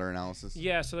there's blood splatter analysis.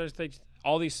 Yeah, so there's like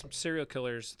all these serial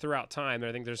killers throughout time.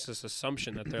 I think there's this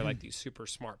assumption that they're like these super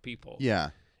smart people.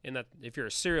 Yeah. And that if you're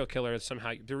a serial killer,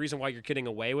 somehow the reason why you're getting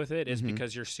away with it is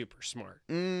because you're super smart.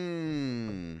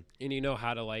 And you know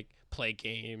how to like play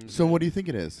games. So what do you think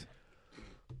it is?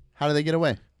 How do they get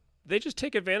away? They just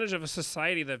take advantage of a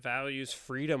society that values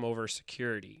freedom over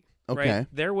security. Okay. Right?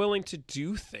 They're willing to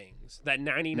do things that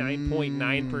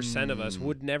 99.9% of us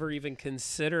would never even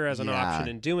consider as an option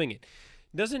in doing it.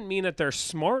 Doesn't mean that they're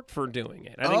smart for doing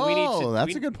it. I think we need to.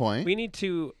 That's a good point. We need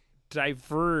to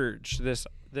diverge this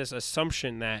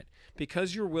assumption that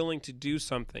because you're willing to do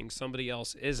something somebody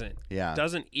else isn't,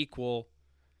 doesn't equal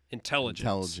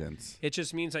intelligence. It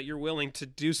just means that you're willing to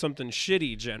do something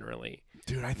shitty generally.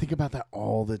 Dude, I think about that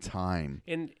all the time.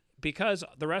 And because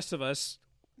the rest of us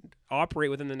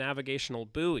operate within the navigational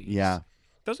buoys.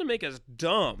 Doesn't make us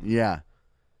dumb.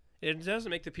 It doesn't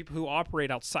make the people who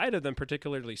operate outside of them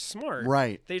particularly smart.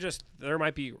 Right. There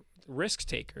might be risk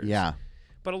takers. Yeah.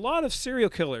 But a lot of serial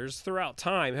killers throughout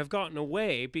time have gotten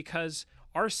away because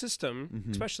our system,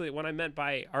 especially what I meant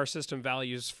by our system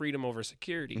values freedom over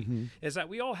security, is that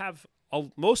we all have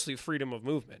mostly freedom of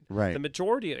movement. Right. The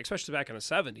majority, especially back in the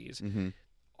 70s,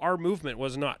 our movement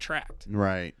was not tracked.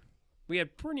 Right. We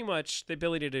had pretty much the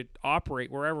ability to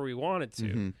operate wherever we wanted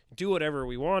to, do whatever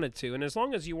we wanted to. And as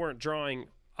long as you weren't drawing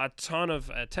a ton of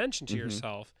attention to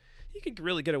yourself, you could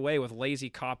really get away with lazy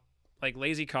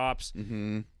cops,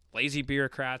 lazy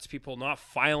bureaucrats, people not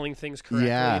filing things correctly.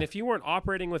 Yeah. And if you weren't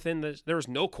operating within there was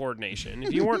no coordination.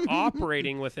 If you weren't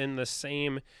operating within the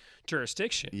same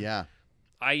jurisdiction,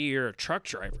 i.e. you're a truck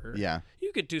driver,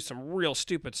 you could do some real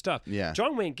stupid stuff. Yeah.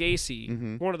 John Wayne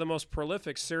Gacy, one of the most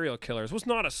prolific serial killers, was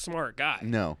not a smart guy.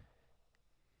 No.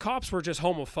 Cops were just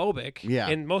homophobic,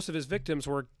 and most of his victims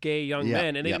were gay young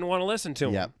men, and they didn't want to listen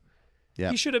to him.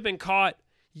 He should have been caught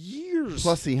years.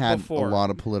 Plus, he had before. a lot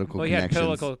of political connections. He had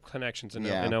political connections in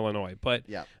Illinois, but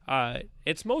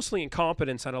it's mostly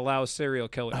incompetence that allows serial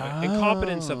killers,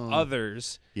 incompetence of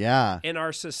others, in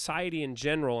our society in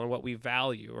general, and what we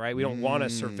value. Right? We don't want a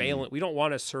surveillance. We don't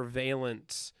want a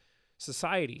surveillance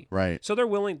society. Right. So they're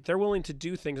willing to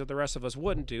do things that the rest of us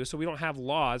wouldn't do. So we don't have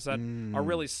laws that are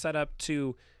really set up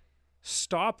to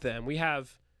stop them. We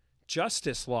have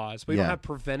justice laws, but we don't have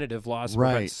preventative laws to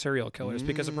prevent serial killers,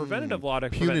 because a preventative law to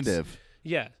punitive.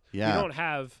 We don't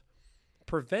have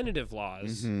preventative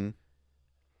laws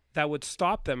that would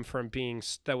stop them from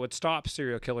that would stop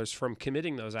serial killers from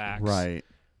committing those acts. Right.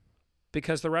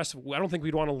 Because I don't think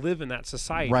we'd want to live in that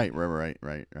society. Right.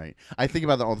 I think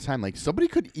about that all the time. Like, somebody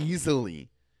could easily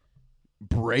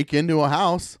break into a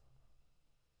house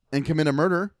and commit a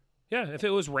murder. Yeah, if it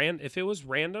was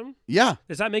random. Yeah.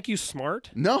 Does that make you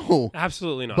smart? No.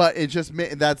 Absolutely not. But it just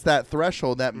that's that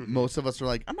threshold that most of us are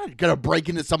like, I'm not going to break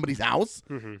into somebody's house.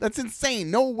 That's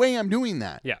insane. No way I'm doing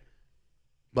that. Yeah.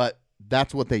 But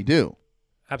that's what they do.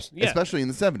 Absolutely. Yeah. Especially in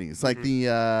the 70s. Like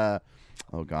the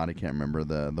oh God, I can't remember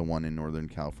the one in Northern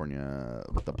California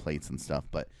with the plates and stuff,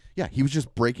 but yeah, he was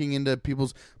just breaking into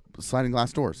people's sliding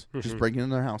glass doors, just breaking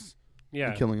into their house,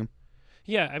 and killing them.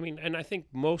 Yeah, I mean, and I think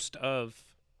most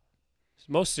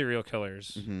serial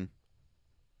killers,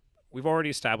 we've already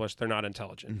established they're not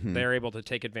intelligent. They're able to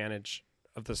take advantage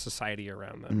of the society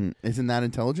around them. Isn't that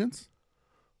intelligence?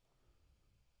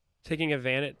 Taking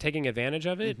advantage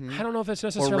of it? I don't know if it's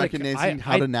necessarily... Or recognizing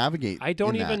how to navigate. I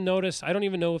don't even know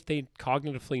if they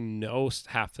cognitively know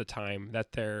half the time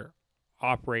that they're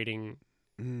operating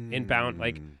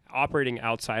operating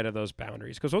outside of those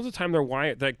boundaries. Because most of the time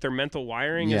their mental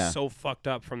wiring is so fucked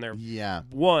up from their...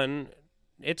 One,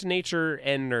 it's nature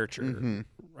and nurture,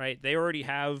 right? They already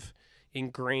have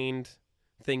ingrained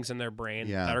things in their brain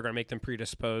that are going to make them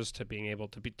predisposed to being able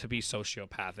to be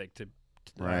sociopathic, to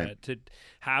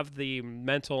have the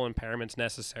mental impairments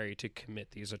necessary to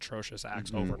commit these atrocious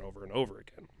acts over and over and over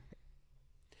again.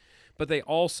 But they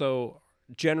also,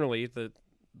 generally, the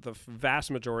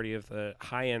vast majority of the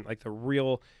high-end, like the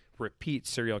real repeat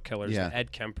serial killers, the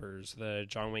Ed Kempers, the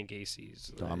John Wayne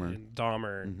Gacy's,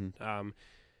 Dahmer,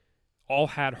 all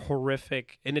had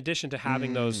horrific, in addition to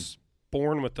having those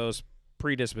born with those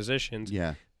predispositions,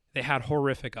 they had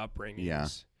horrific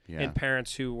upbringings. And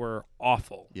parents who were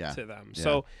awful to them.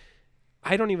 So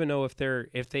I don't even know if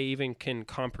they even can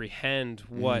comprehend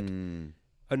what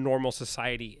a normal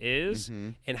society is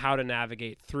and how to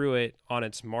navigate through it on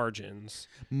its margins.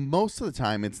 Most of the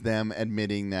time it's them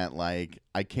admitting that, like,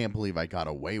 I can't believe I got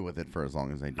away with it for as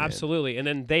long as I did. Absolutely. And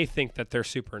then they think that they're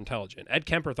super intelligent. Ed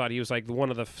Kemper thought he was like one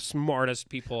of the smartest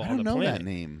people on the planet. I don't know that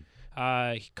name.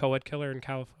 Co-ed killer in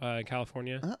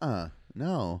California.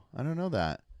 No, I don't know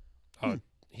that. Oh,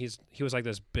 he was like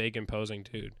this big, imposing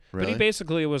dude. Really? But he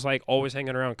basically was like always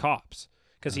hanging around cops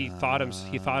because he thought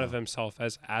of himself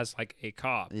as like a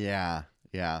cop. Yeah.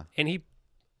 And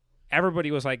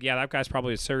everybody was like, yeah, that guy's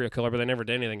probably a serial killer, but they never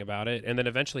did anything about it. And then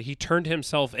eventually he turned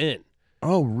himself in.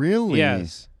 Oh, really?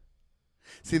 Yes.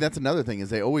 See, that's another thing is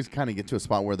they always kind of get to a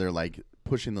spot where they're like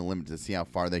pushing the limit to see how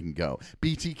far they can go.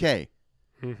 BTK.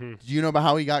 Do you know about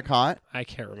how he got caught? I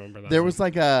can't remember that. There was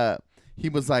like it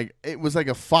was like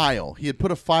a file. He had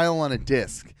put a file on a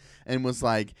disc and was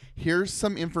like, here's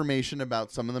some information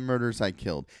about some of the murders I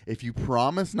killed. If you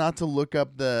promise not to look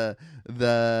up the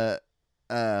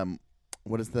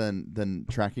what is the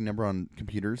tracking number on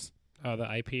computers? Oh,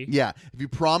 the IP? Yeah. If you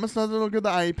promise not to look at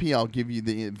the IP, I'll give you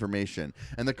the information.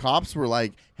 And the cops were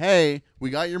like, hey, we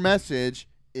got your message.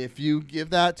 If you give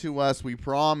that to us, we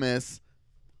promise.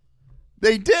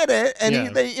 They did it,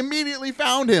 and they immediately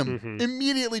found him.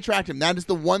 Immediately tracked him. That is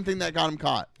the one thing that got him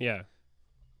caught. Yeah.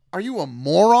 Are you a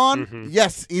moron? Mm-hmm.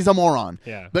 Yes, he's a moron.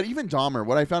 Yeah. But even Dahmer,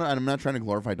 what I found, and I'm not trying to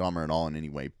glorify Dahmer at all in any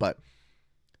way, but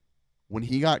when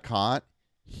he got caught,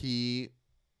 he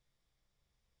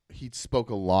spoke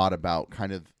a lot about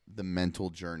kind of the mental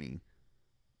journey,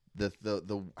 the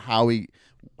how he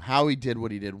did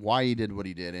what he did, why he did what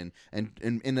he did, and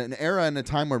in an era and a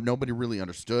time where nobody really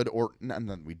understood, or not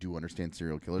that we do understand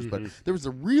serial killers, but there was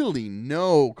really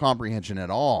no comprehension at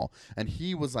all. And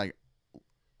he was like,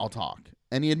 I'll talk.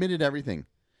 And he admitted everything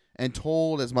and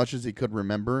told as much as he could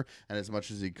remember and as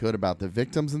much as he could about the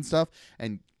victims and stuff.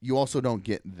 And you also don't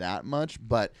get that much,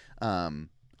 but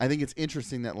I think it's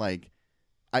interesting that like,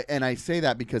 I say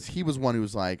that because he was one who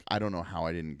was like, I don't know how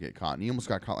I didn't get caught. And he almost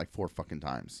got caught like 4 fucking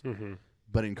times. Mm-hmm.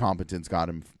 But incompetence got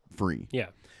him free. Yeah.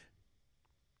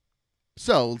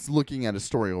 So, looking at his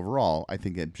story overall, I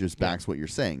think it just backs what you're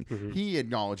saying. Mm-hmm. He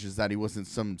acknowledges that he wasn't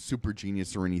some super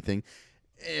genius or anything.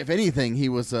 If anything, he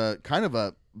was a kind of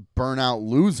a burnout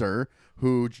loser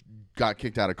who got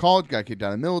kicked out of college, got kicked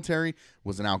out of the military,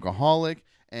 was an alcoholic,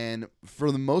 and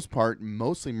for the most part,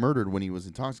 mostly murdered when he was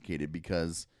intoxicated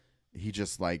because he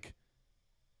just like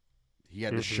he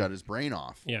had to shut his brain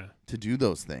off to do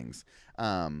those things.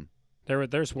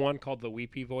 There's one called the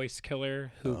Weepy Voice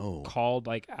Killer who called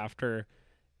like after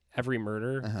every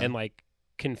murder and like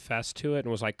confessed to it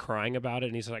and was like crying about it,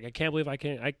 and he's like, I can't believe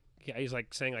he's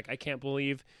like saying like, I can't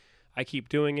believe I keep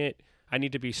doing it. I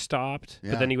need to be stopped.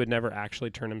 Yeah. But then he would never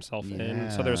actually turn himself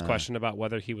in. So there was question about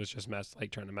whether he was just trying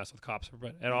to mess with cops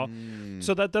at all.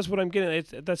 So that's what I'm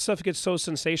getting. That stuff gets so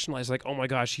sensationalized. Like, oh my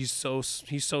gosh, he's so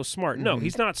smart. No,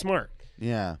 he's not smart.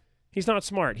 Yeah, he's not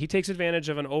smart. He takes advantage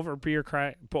of an over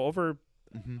bureaucratized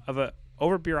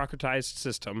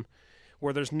system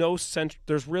where there's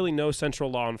really no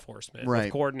central law enforcement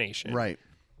with coordination. Right.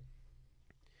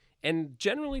 And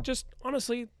generally, just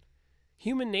honestly,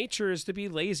 human nature is to be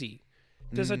lazy.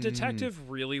 Does a detective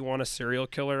really want a serial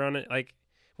killer on it? Like,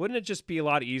 wouldn't it just be a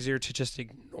lot easier to just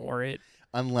ignore it?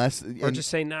 Or just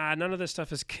say, nah, none of this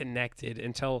stuff is connected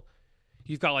until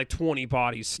you've got like 20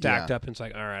 bodies stacked up and it's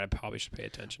like, all right, I probably should pay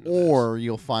attention to this.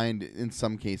 You'll find in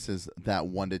some cases that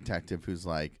one detective who's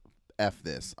like, F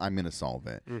this, I'm going to solve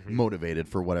it. Motivated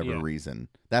for whatever reason.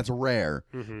 That's rare.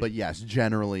 But yes,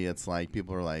 generally it's like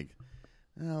people are like,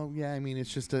 oh yeah, I mean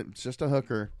it's just a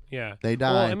hooker. Yeah, they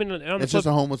die. Well, I mean, it's just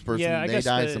a homeless person. Yeah, they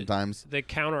die sometimes. The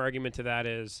counter argument to that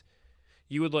is,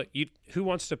 you would look. Who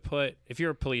wants to put, if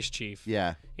you're a police chief?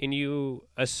 Yeah, and you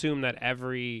assume that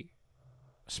every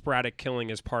sporadic killing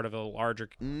is part of a larger.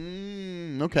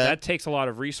 Okay, that takes a lot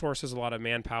of resources, a lot of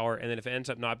manpower, and then if it ends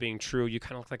up not being true, you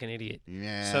kind of look like an idiot.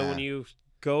 Yeah. So when you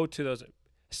go to those,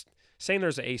 saying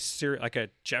there's like a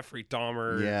Jeffrey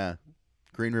Dahmer.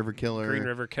 Green River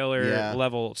Killer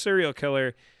level serial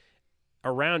killer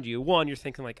around you, one, you're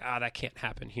thinking like, that can't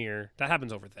happen here. That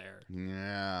happens over there.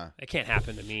 Yeah. It can't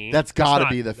happen to me. That's got to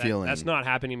be the feeling. That's not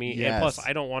happening to me. Yes. And plus,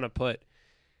 I don't want to put,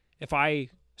 if I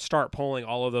start pulling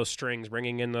all of those strings,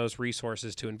 bringing in those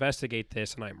resources to investigate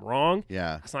this, and I'm wrong,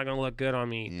 that's not going to look good on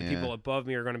me. The people above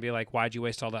me are going to be like, why'd you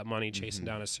waste all that money chasing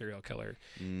down a serial killer?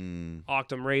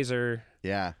 Occam Razor,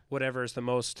 whatever is the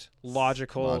most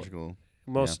logical.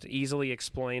 Most easily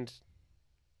explained,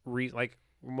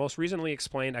 most reasonably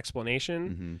explained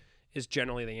explanation is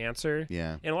generally the answer.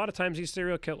 Yeah, and a lot of times these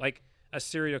serial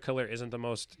killer isn't the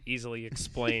most easily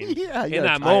explained. In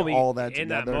that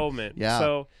moment. Yeah.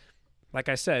 So, like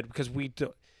I said, because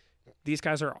these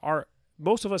guys are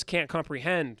most of us can't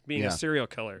comprehend being a serial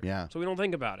killer. Yeah. So we don't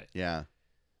think about it. Yeah.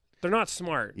 They're not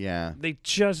smart. Yeah. They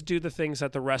just do the things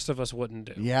that the rest of us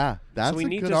wouldn't do. Yeah. That's a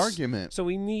good argument. So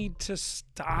we need to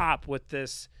stop with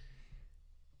this.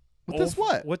 With this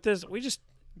what? With this,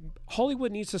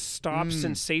 Hollywood needs to stop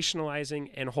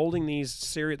sensationalizing and holding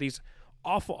these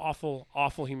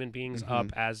awful human beings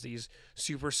up as these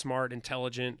super smart,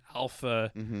 intelligent,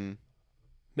 alpha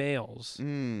males.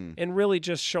 And really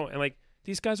just showing, like,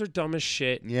 these guys are dumb as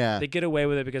shit. Yeah. They get away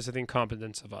with it because of the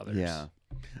incompetence of others. Yeah.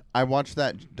 I watched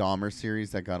that Dahmer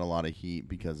series that got a lot of heat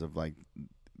because of like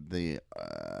the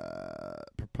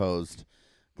proposed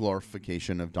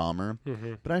glorification of Dahmer.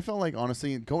 But I felt like,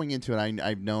 honestly, going into it,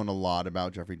 I've known a lot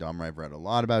about Jeffrey Dahmer. I've read a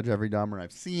lot about Jeffrey Dahmer.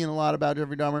 I've seen a lot about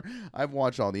Jeffrey Dahmer. I've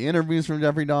watched all the interviews from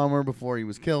Jeffrey Dahmer before he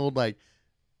was killed. Like,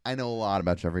 I know a lot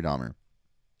about Jeffrey Dahmer.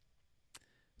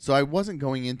 So I wasn't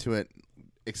going into it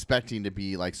expecting to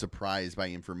be like surprised by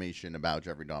information about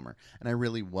Jeffrey Dahmer, and I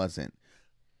really wasn't.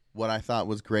 What I thought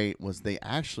was great was they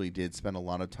actually did spend a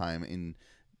lot of time in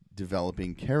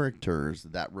developing characters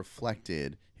that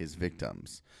reflected his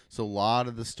victims. So a lot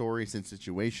of the stories and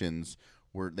situations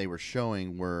they were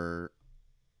showing were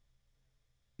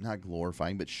not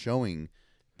glorifying, but showing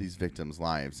these victims'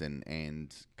 lives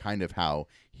and kind of how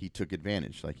he took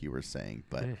advantage, like you were saying.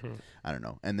 But I don't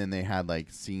know. And then they had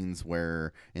like scenes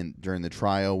where during the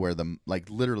trial where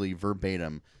literally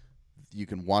verbatim, you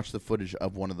can watch the footage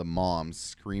of one of the moms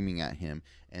screaming at him,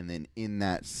 and then in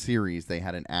that series they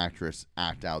had an actress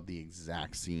act out the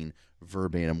exact scene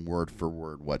verbatim, word for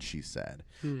word, what she said.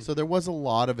 So there was a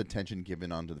lot of attention given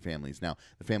onto the families. Now,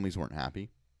 the families weren't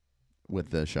happy with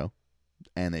the show,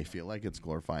 and they feel like it's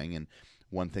glorifying. And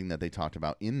one thing that they talked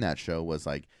about in that show was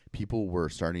like people were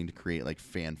starting to create like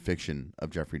fan fiction of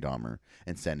Jeffrey Dahmer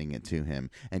and sending it to him,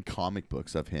 and comic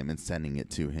books of him and sending it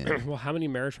to him. Well, how many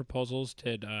marriage proposals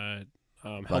did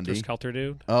Helter Skelter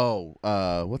do? Oh,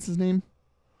 what's his name?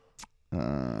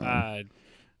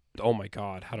 Oh my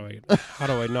God! How do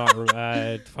I not?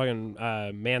 Fucking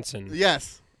Manson.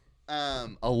 Yes, a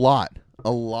lot.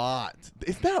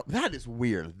 That is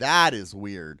weird. That is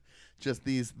weird. Just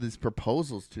these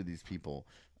proposals to these people,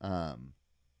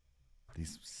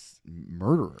 these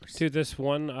murderers. Dude, this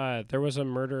one, there was a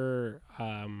murder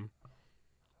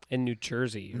in New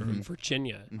Jersey or in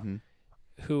Virginia,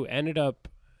 who ended up.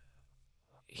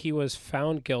 He was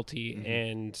found guilty,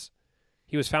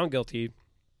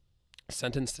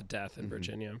 sentenced to death in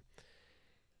Virginia.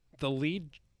 The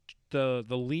lead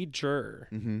juror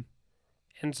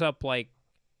ends up like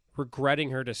regretting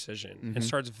her decision and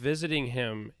starts visiting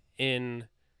him in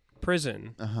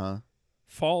prison.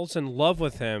 Falls in love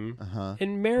with him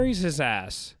and marries his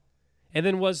ass, and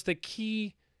then was the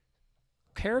key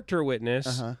character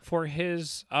witness for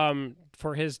his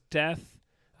death.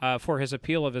 For his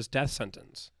appeal of his death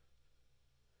sentence.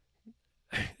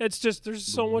 It's just, there's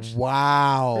so much.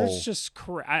 Wow. There's just,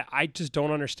 I just don't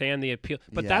understand the appeal.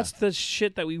 But that's the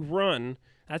shit that we run.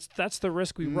 That's the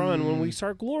risk we run when we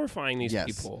start glorifying these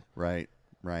people. Right.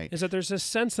 Is that there's this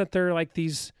sense that they're like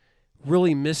these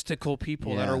really mystical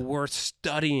people that are worth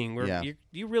studying. Where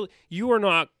you are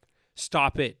not,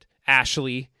 stop it,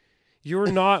 Ashley.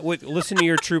 You're not, listen to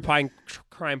your True Crime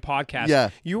podcast. Yeah.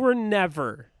 You were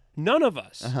never. None of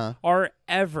us are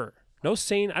ever, no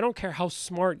sane, I don't care how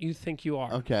smart you think you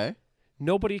are. Okay.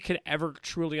 Nobody could ever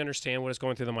truly understand what is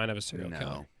going through the mind of a serial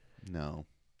killer. No.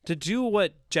 To do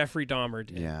what Jeffrey Dahmer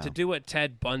did, to do what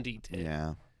Ted Bundy did,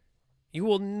 you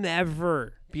will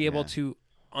never be able to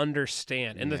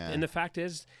understand. And the fact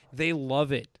is, they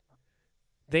love it.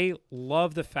 They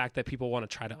love the fact that people want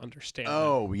to try to understand.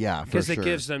 Oh, yeah, because it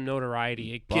gives them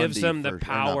notoriety. It gives them the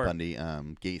power. Not Bundy,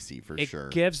 Gacy for sure.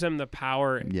 It gives them the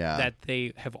power that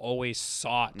they have always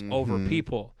sought over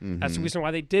people. That's the reason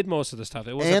why they did most of the stuff.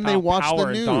 It was about they watch power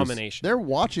the news. And domination. They're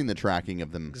watching the tracking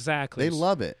of them. Exactly. They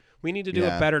love it. We need to do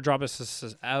a better job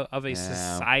of a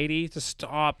society to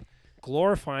stop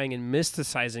glorifying and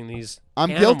mysticizing these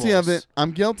animals. Guilty of it.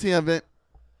 I'm guilty of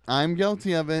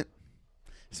it.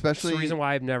 Especially, that's the reason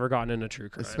why I've never gotten into true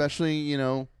crime. Especially,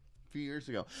 a few years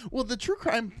ago. Well, the true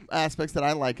crime aspects that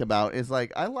I like about is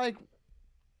like I like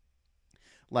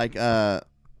oh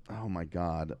my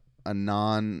God,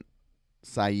 Anan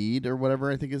Saeed or whatever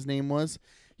I think his name was.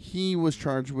 He was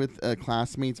charged with a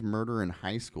classmate's murder in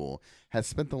high school, has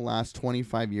spent the last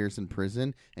 25 years in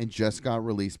prison, and just got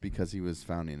released because he was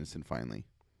found innocent finally.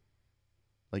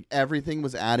 Like, everything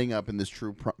was adding up in this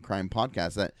true crime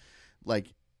podcast that,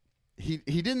 like, he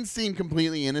didn't seem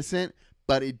completely innocent,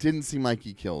 but it didn't seem like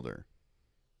he killed her.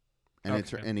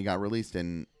 And and he got released,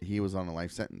 and he was on a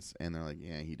life sentence. And they're like,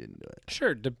 yeah, he didn't do it.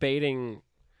 Sure, debating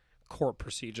court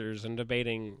procedures and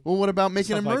debating. Well, what about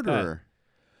making a murderer? Like,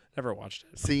 never watched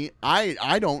it. See,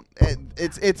 I don't.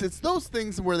 It's those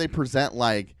things where they present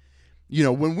like,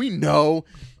 when we know,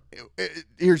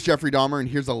 here's Jeffrey Dahmer and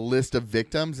here's a list of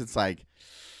victims. It's like,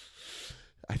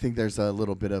 I think there's a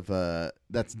little bit of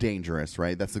that's dangerous,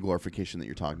 right? That's the glorification that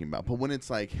you're talking about. But when it's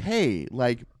like, hey,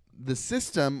 like the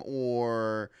system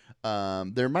or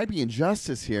there might be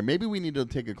injustice here. Maybe we need to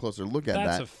take a closer look at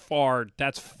that.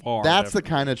 That's the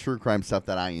kind of true crime stuff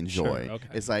that I enjoy. Sure, okay.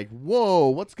 It's like, whoa,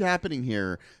 what's happening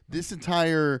here? This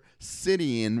entire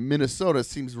city in Minnesota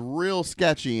seems real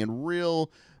sketchy and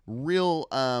real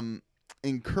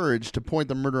encouraged to point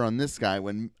the murder on this guy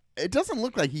when it doesn't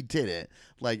look like he did it.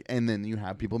 Like, and then you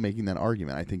have people making that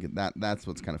argument. I think that's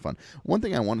what's kind of fun. One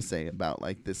thing I want to say about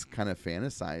like this kind of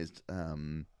fantasies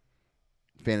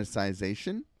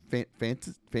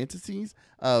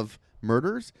of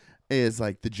murders is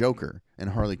like the Joker and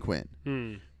Harley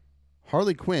Quinn.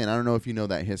 Harley Quinn, I don't know if you know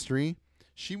that history.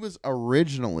 She was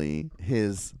originally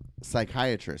his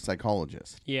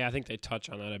psychologist. Yeah, I think they touch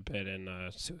on that a bit in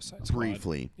Suicide Squad.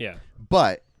 Briefly. Yeah.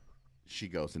 But She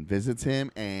goes and visits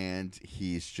him, and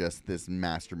he's just this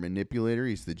master manipulator.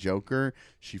 He's the Joker.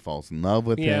 She falls in love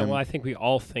with him. Yeah, well, I think we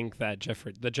all think that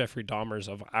the Jeffrey Dahmers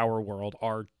of our world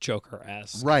are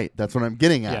Joker-esque. Right, that's what I'm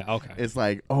getting at. Yeah, okay. It's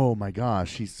like, oh my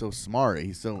gosh, he's so smart.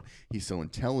 He's so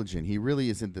intelligent. He really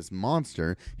isn't this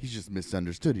monster. He's just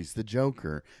misunderstood. He's the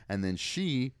Joker. And then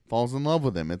she falls in love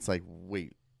with him. It's like,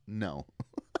 wait, no.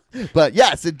 But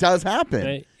yes, it does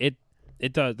happen.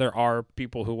 It does. There are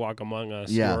people who walk among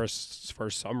us who are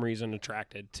for some reason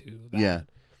attracted to that. Yeah.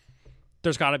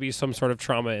 There's got to be some sort of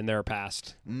trauma in their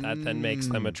past that then makes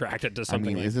them attracted to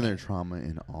something. Isn't there trauma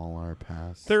in all our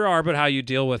past? There are, but how you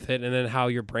deal with it, and then how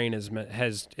your brain is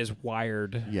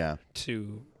wired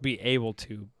to be able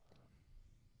to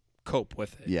cope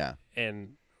with it, and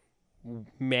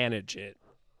manage it,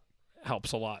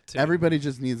 helps a lot too. Everybody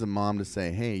just needs a mom to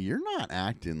say, "Hey, you're not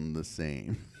acting the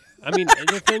same." I mean,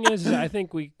 the thing is, I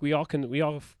think we all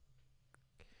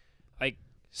like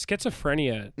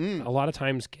schizophrenia. A lot of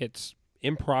times gets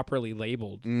improperly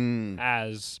labeled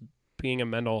as being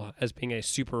a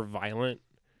super violent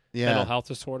mental health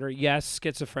disorder. Yes,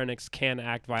 schizophrenics can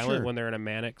act violent when they're in a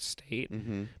manic state,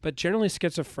 but generally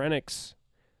schizophrenics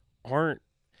aren't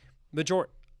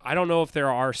majority. I don't know if there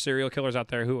are serial killers out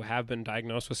there who have been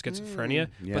diagnosed with schizophrenia,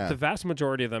 but the vast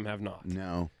majority of them have not.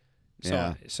 No.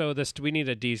 So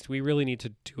we really need to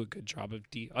do a good job of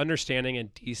understanding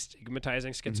and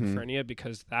destigmatizing schizophrenia,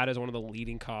 because that is one of the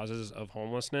leading causes of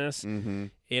homelessness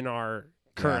in our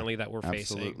currently that we're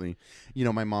facing. Absolutely. You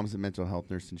know, my mom's a mental health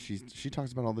nurse, and she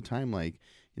talks about all the time, like,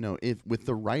 you know, if with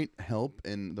the right help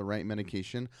and the right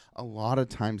medication, a lot of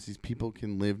times these people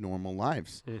can live normal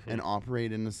lives and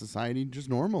operate in a society just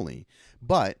normally.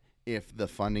 But if the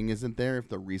funding isn't there, if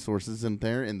the resources isn't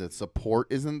there, and the support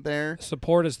isn't there.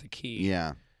 Support is the key.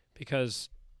 Yeah. Because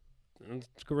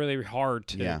it's really hard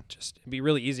to it'd be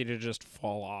really easy to just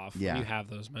fall off when you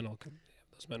have those mental.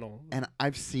 And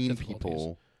I've seen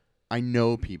people, I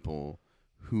know people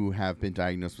who have been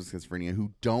diagnosed with schizophrenia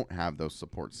who don't have those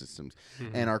support systems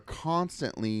and are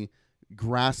constantly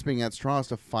grasping at straws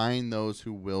to find those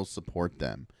who will support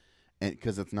them, and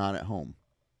because it's not at home.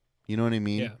 You know what I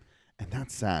mean? Yeah. And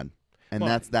that's sad. And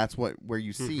that's where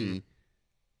you see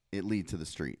it lead to the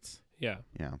streets. Yeah.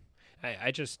 Yeah.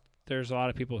 I just, there's a lot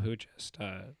of people who just,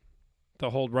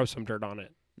 they'll rub some dirt on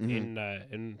it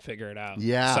and figure it out.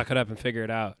 Yeah. Suck it up and figure it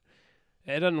out.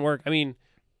 It doesn't work. I mean,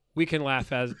 we can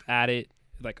laugh at it,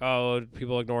 like, oh,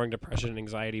 people ignoring depression and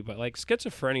anxiety, but like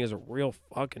schizophrenia is a real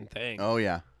fucking thing. Oh,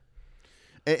 yeah.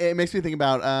 It makes me think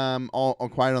about All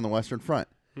Quiet on the Western Front.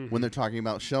 When they're talking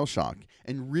about shell shock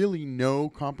and really no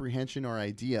comprehension or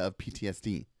idea of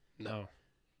PTSD. No,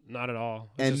 not at all.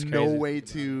 It's and no way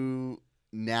to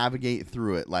navigate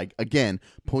through it. Like, again,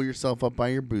 pull yourself up by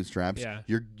your bootstraps. Yeah.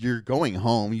 You're going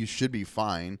home. You should be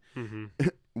fine.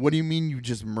 What do you mean you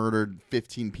just murdered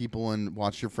 15 people and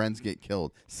watched your friends get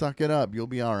killed? Suck it up. You'll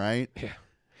be all right. Yeah.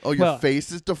 Oh, your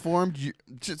face is deformed?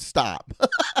 Just stop.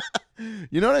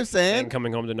 You know what I'm saying? And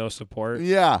coming home to no support.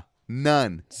 Yeah.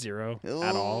 None. Zero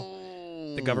at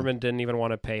all. The government didn't even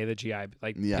want to pay the GI,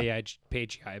 pay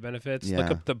GI benefits. Yeah.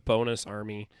 Look up the bonus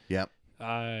army. Yep.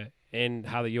 And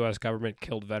how the U.S. government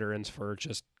killed veterans for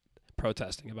just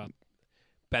protesting about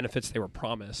benefits they were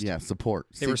promised. Yeah, support.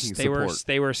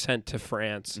 They were sent to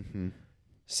France,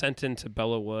 sent into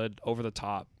Bellawood, over the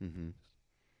top,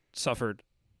 suffered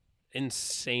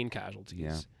insane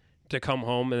casualties to come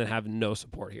home and then have no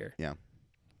support here. Yeah.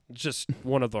 Just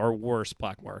one of our worst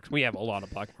black marks. We have a lot of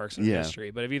black marks in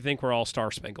history, but if you think we're all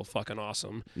star-spangled fucking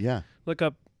awesome, look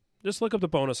up the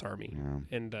bonus army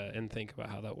and think about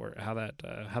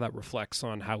how that reflects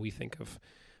on how we think of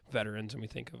veterans and we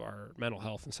think of our mental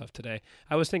health and stuff today.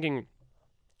 I was thinking,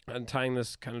 and tying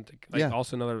this kind of to,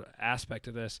 also another aspect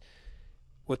of this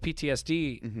with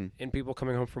PTSD and people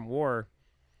coming home from war.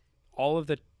 All of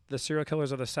the serial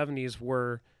killers of the 70s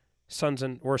were sons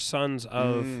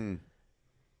of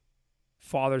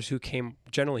fathers who came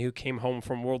home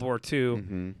from World War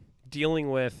II, dealing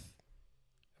with.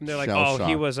 And they're like,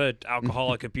 he was an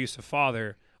alcoholic, abusive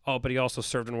father. Oh, but he also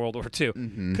served in World War II.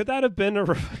 Could that have been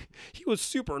he was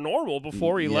super normal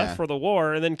before he left for the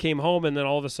war, and then came home, and then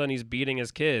all of a sudden he's beating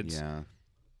his kids. Yeah.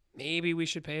 Maybe we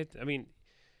should pay it. I mean,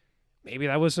 maybe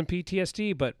that was some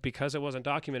PTSD, but because it wasn't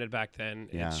documented back then,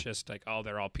 it's just like, oh,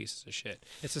 they're all pieces of shit.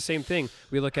 It's the same thing.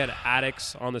 We look at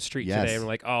addicts on the street today, and we're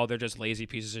like, oh, they're just lazy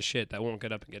pieces of shit that won't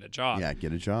get up and get a job. Yeah,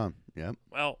 get a job. Yep.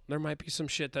 Well, there might be some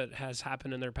shit that has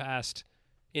happened in their past,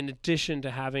 in addition to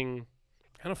having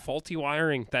kind of faulty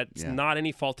wiring that's not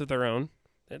any fault of their own.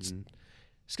 It's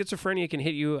schizophrenia can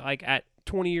hit you like at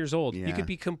 20 years old. You could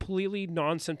be completely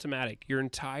non-symptomatic your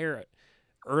entire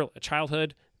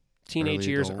childhood, teenage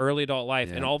years, early adult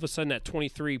life, and all of a sudden at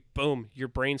 23, boom, your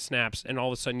brain snaps, and all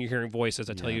of a sudden you're hearing voices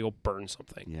that tell you to go burn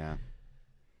something. Yeah.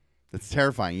 It's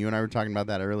terrifying. You and I were talking about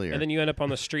that earlier. And then you end up on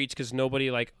the streets because nobody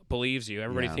believes you.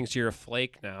 Everybody thinks you're a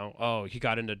flake now. Oh, he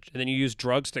got into, and then you use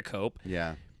drugs to cope.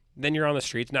 Yeah. Then you're on the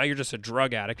streets. Now you're just a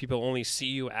drug addict. People only see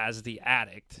you as the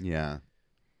addict. Yeah.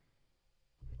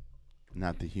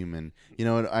 Not the human. You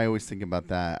know what? I always think about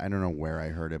that. I don't know where I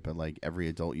heard it, but every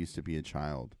adult used to be a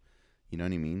child. You know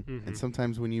what I mean? Mm-hmm. And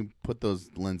sometimes when you put those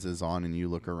lenses on and you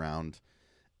look around,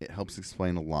 it helps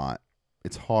explain a lot.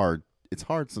 It's hard. It's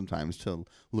hard sometimes to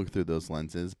look through those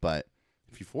lenses, but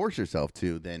if you force yourself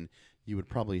to, then you would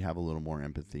probably have a little more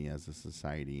empathy as a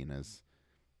society and as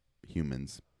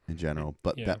humans in general.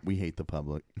 But that we hate the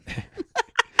public.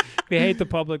 We hate the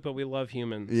public, but we love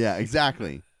humans. Yeah,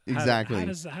 exactly. Exactly.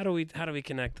 How do we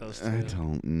connect those two? I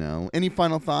don't know. Any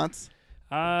final thoughts?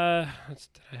 Did I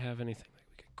have anything that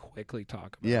we could quickly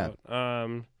talk about?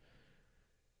 Yeah.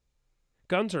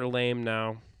 Guns are lame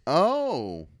now.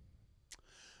 Oh.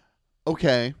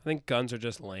 Okay. I think guns are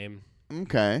just lame.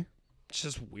 Okay. It's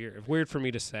just weird. Weird for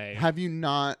me to say. Have you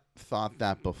not thought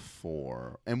that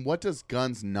before? And what does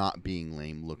guns not being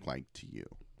lame look like to you?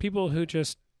 People who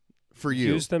just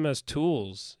use them as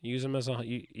tools. Use them as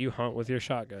you hunt with your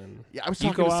shotgun. Yeah, I was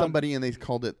talking to somebody and they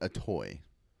called it a toy.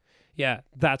 Yeah,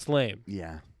 that's lame.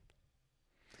 Yeah.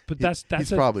 But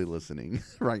he's probably listening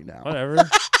right now. Whatever.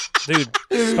 Dude,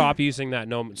 stop using that.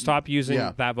 Stop using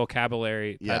that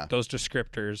vocabulary, those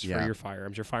descriptors for your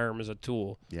firearms. Your firearm is a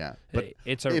tool. Yeah, but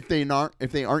if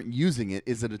they aren't using it,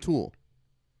 is it a tool?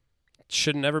 It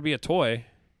should never be a toy.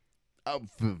 Oh,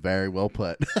 very well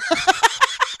put.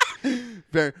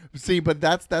 But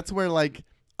that's where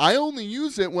I only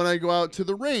use it when I go out to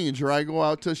the range or I go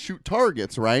out to shoot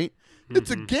targets. Right? Mm-hmm.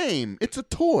 It's a game. It's a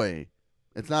toy.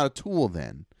 It's not a tool.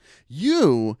 Then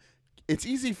it's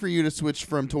easy for you to switch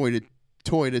from toy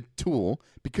to tool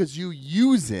because you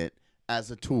use it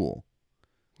as a tool.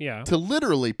 Yeah. To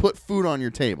literally put food on your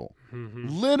table. Mm-hmm.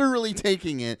 Literally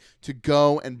taking it to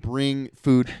go and bring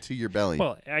food to your belly.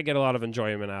 Well, I get a lot of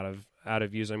enjoyment out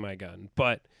of using my gun,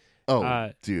 but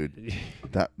dude,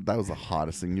 that was the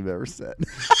hottest thing you've ever said.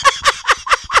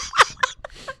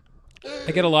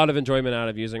 I get a lot of enjoyment out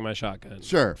of using my shotgun.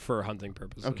 Sure. For hunting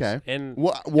purposes. Okay. And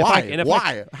why?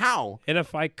 Why? How? And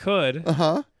if I could,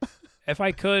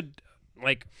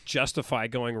 justify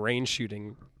going range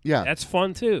shooting, that's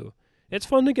fun too. It's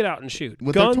fun to get out and shoot.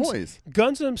 With their toys.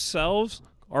 Guns themselves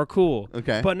are cool.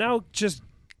 Okay. But now just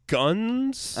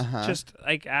guns, just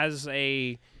as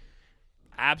a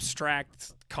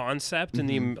abstract concept in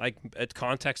the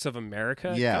context of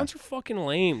America, guns are fucking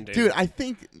lame, dude. Dude, I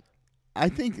think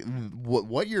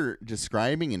what you're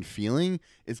describing and feeling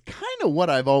is kind of what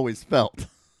I've always felt.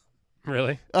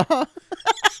 Really?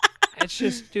 It's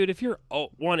just, dude, if you're I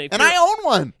own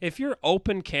one. If you're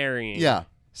open carrying,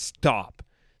 stop.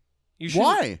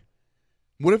 Why?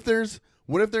 What if there's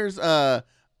a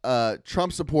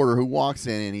Trump supporter who walks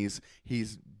in and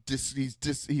he's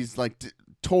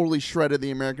totally shredded the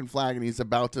American flag and he's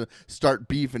about to start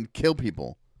beef and kill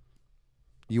people?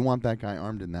 You want that guy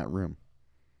armed in that room?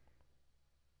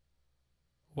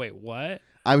 Wait, what?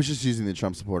 I was just using the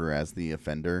Trump supporter as the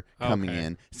offender coming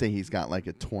in. Say he's got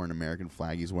a torn American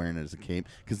flag. He's wearing it as a cape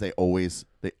because they always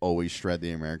shred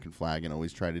the American flag and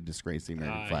always try to disgrace the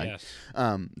American flag. Yes.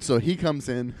 So he comes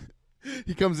in.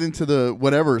 He comes into the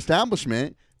whatever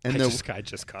establishment, and this guy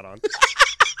just caught on.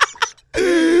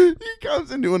 He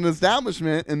comes into an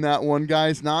establishment, and that one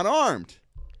guy's not armed.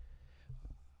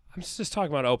 I'm just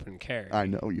talking about open carry. I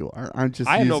know you are. I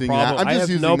have no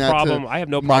problem. I have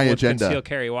no problem with agenda. Concealed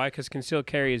carry. Why? Because concealed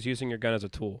carry is using your gun as a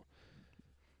tool.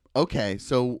 Okay,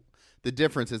 so the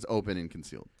difference is open and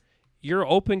concealed. You're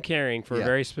open carrying for a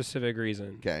very specific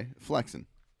reason. Okay, flexing.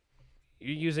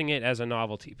 You're using it as a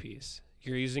novelty piece.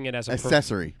 You're using it as a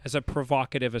accessory, as a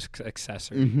provocative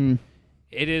accessory. Mm-hmm.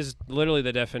 It is literally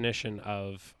the definition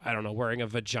of, wearing a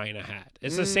vagina hat.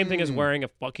 It's the same thing as wearing a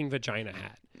fucking vagina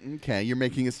hat. Okay, you're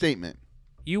making a statement.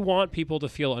 You want people to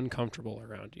feel uncomfortable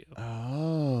around you.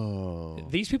 Oh.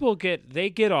 These people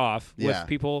get off with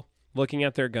people looking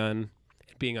at their gun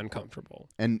and being uncomfortable.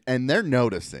 And they're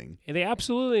noticing. And they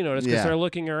absolutely notice because they're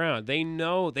looking around. They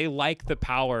know, they like the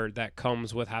power that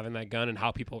comes with having that gun and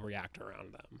how people react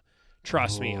around them.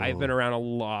 Trust me, I've been around a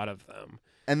lot of them.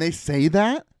 And they say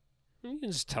that? You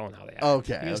can just tell them how they act.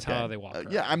 Okay. You can just tell how they walk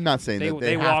around. Yeah, I'm not saying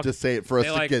they have to say it for us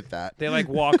to get that. They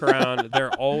walk around.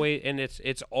 They're always, and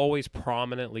it's always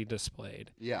prominently displayed.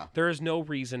 Yeah. There is no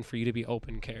reason for you to be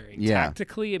open carrying. Yeah.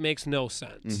 Tactically, it makes no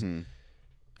sense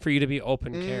for you to be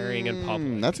open carrying in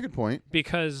public. That's a good point.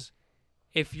 Because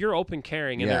if you're open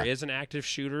carrying and there is an active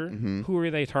shooter, who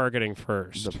are they targeting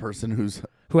first? The person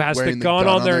who has the gun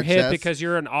on their hip chest. Because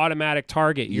you're an automatic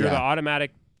target. You're the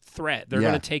automatic threat. They're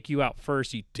going to take you out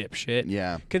first, you dipshit.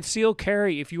 Yeah. Conceal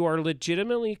carry, if you are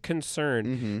legitimately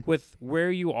concerned with where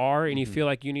you are and you feel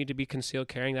like you need to be concealed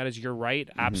carrying, that is your right.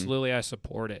 Absolutely, I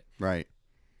support it. Right.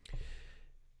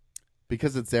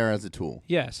 Because it's there as a tool.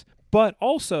 Yes. But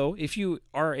also, if you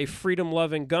are a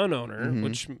freedom-loving gun owner,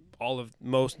 which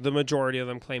the majority of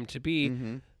them claim to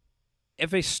be,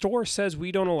 if a store says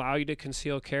we don't allow you to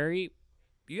conceal carry,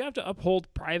 you have to uphold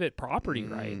private property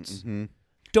rights.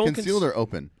 Don't concealed or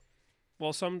open.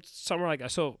 Well, some are like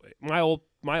so. My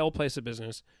old place of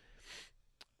business,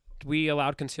 we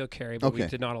allowed concealed carry, but we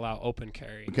did not allow open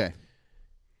carry. Okay.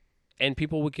 And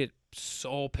people would get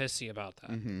so pissy about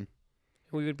that. And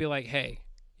we would be like, "Hey,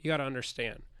 you got to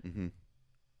understand,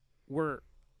 we're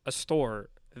a store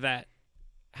that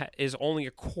is only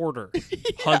a quarter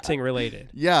hunting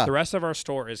related. Yeah. The rest of our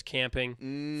store is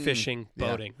camping, fishing,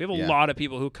 boating. We have a lot of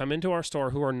people who come into our store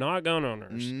who are not gun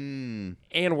owners,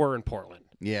 and we're in Portland.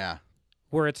 Yeah.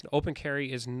 Where it's open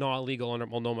carry is not legal under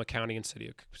Multnomah County and City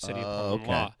of Portland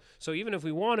law. So even if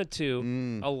we wanted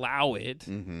to allow it,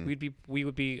 we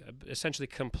would be essentially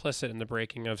complicit in the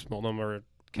breaking of Multnomah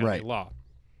County law,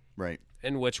 right,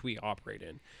 in which we operate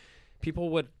in.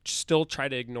 People would still try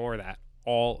to ignore that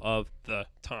all of the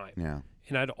time. Yeah.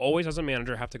 And I'd always, as a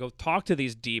manager, have to go talk to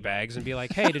these D-bags and be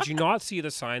like, hey, did you not see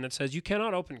the sign that says you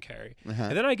cannot open carry?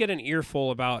 And then I get an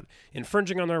earful about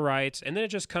infringing on their rights, and then it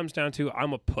just comes down to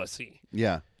I'm a pussy.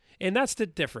 Yeah. And that's the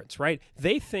difference, right?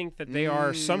 They think that they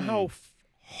are somehow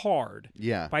hard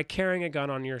by carrying a gun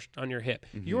on your hip.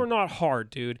 You are not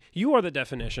hard, dude. You are the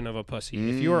definition of a pussy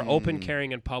if you are open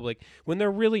carrying in public when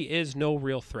there really is no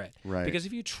real threat. Right. Because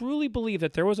if you truly believe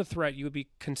that there was a threat, you would be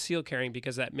concealed carrying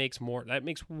because that makes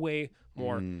way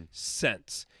more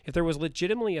sense. If there was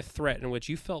legitimately a threat in which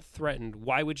you felt threatened,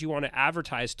 why would you want to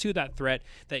advertise to that threat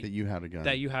that you had a gun?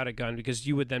 That you had a gun, because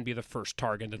you would then be the first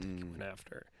target that they went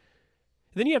after.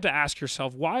 Then you have to ask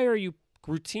yourself, why are you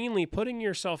routinely putting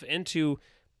yourself into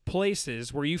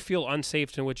places where you feel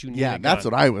unsafe in which you need a gun? That's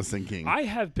what I was thinking. I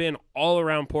have been all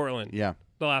around Portland the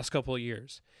last couple of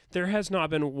years. There has not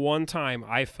been one time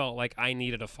I felt like I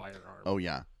needed a firearm. Oh,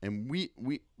 yeah. And we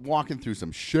walking through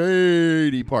some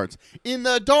shady parts in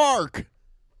the dark.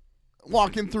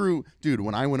 Walking through, dude,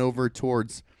 when I went over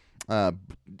towards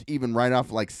even right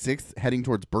off like 6th, heading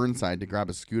towards Burnside to grab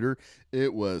a scooter,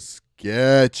 it was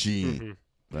sketchy.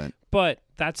 But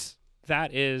that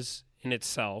is in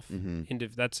itself,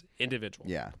 that's individual.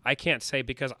 Yeah. I can't say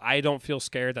because I don't feel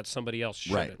scared that somebody else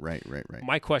shouldn't. Right.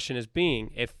 My question is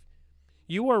if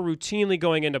you are routinely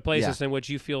going into places in which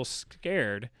you feel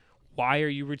scared, why are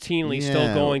you routinely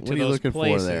still going to those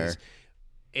places?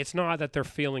 It's not that they're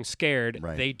feeling scared.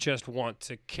 Right. They just want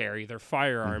to carry their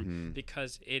firearm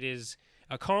because it is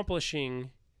accomplishing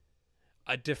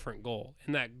a different goal.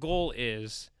 And that goal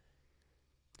is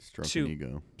stroking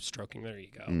their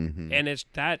ego. And it's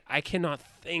that I cannot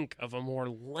think of a more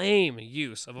lame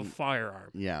use of a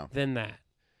firearm than that.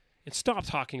 And stop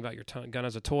talking about your gun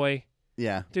as a toy.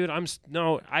 Yeah, dude, if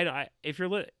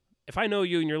I know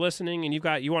you and you're listening and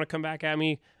you want to come back at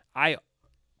me,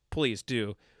 please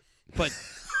do. But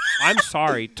I'm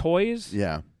sorry, toys.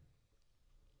 Yeah.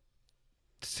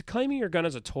 Claiming your gun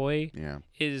as a toy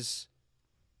is,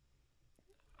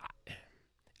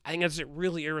 I think that's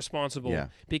really irresponsible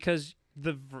because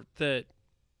the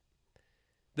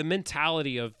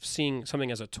mentality of seeing something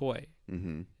as a toy,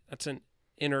 that's an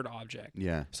inert object.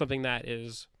 Yeah. Something that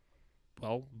is,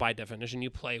 well, by definition, you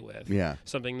play with. Yeah.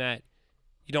 Something that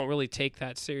you don't really take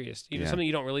that serious. Something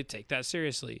you don't really take that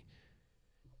seriously.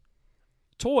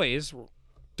 Toys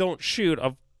don't shoot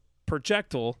a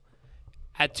projectile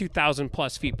at 2,000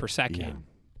 plus feet per second. Yeah.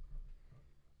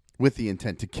 With the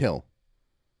intent to kill.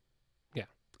 Yeah.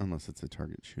 Unless it's a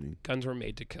target shooting. Guns were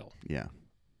made to kill. Yeah.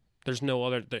 There's no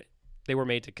other. They were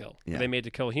made to kill. Yeah. Were they made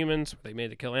to kill humans? Were they made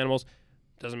to kill animals?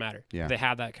 Doesn't matter. Yeah. They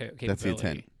have that capability. That's the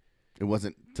intent. It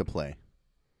wasn't to play.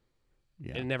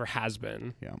 Yeah. It never has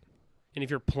been. Yeah. And if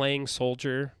you're playing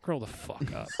soldier, grow the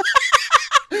fuck up.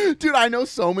 Dude, I know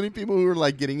so many people who are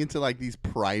like getting into like these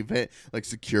private like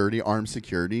armed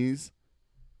securities.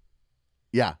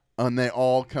 Yeah. And they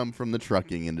all come from the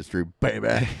trucking industry,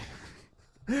 baby.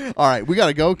 All right, we got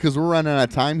to go because we're running out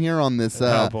of time here on this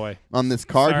on this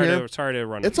card here. Sorry to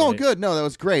run. It's all good. No, that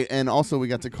was great. And also we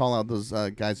got to call out those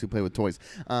guys who play with toys.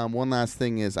 One last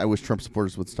thing is I wish Trump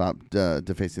supporters would stop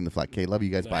defacing the flag. Okay, love you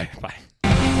guys. Bye. Bye.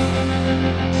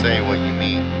 Say what you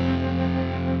mean.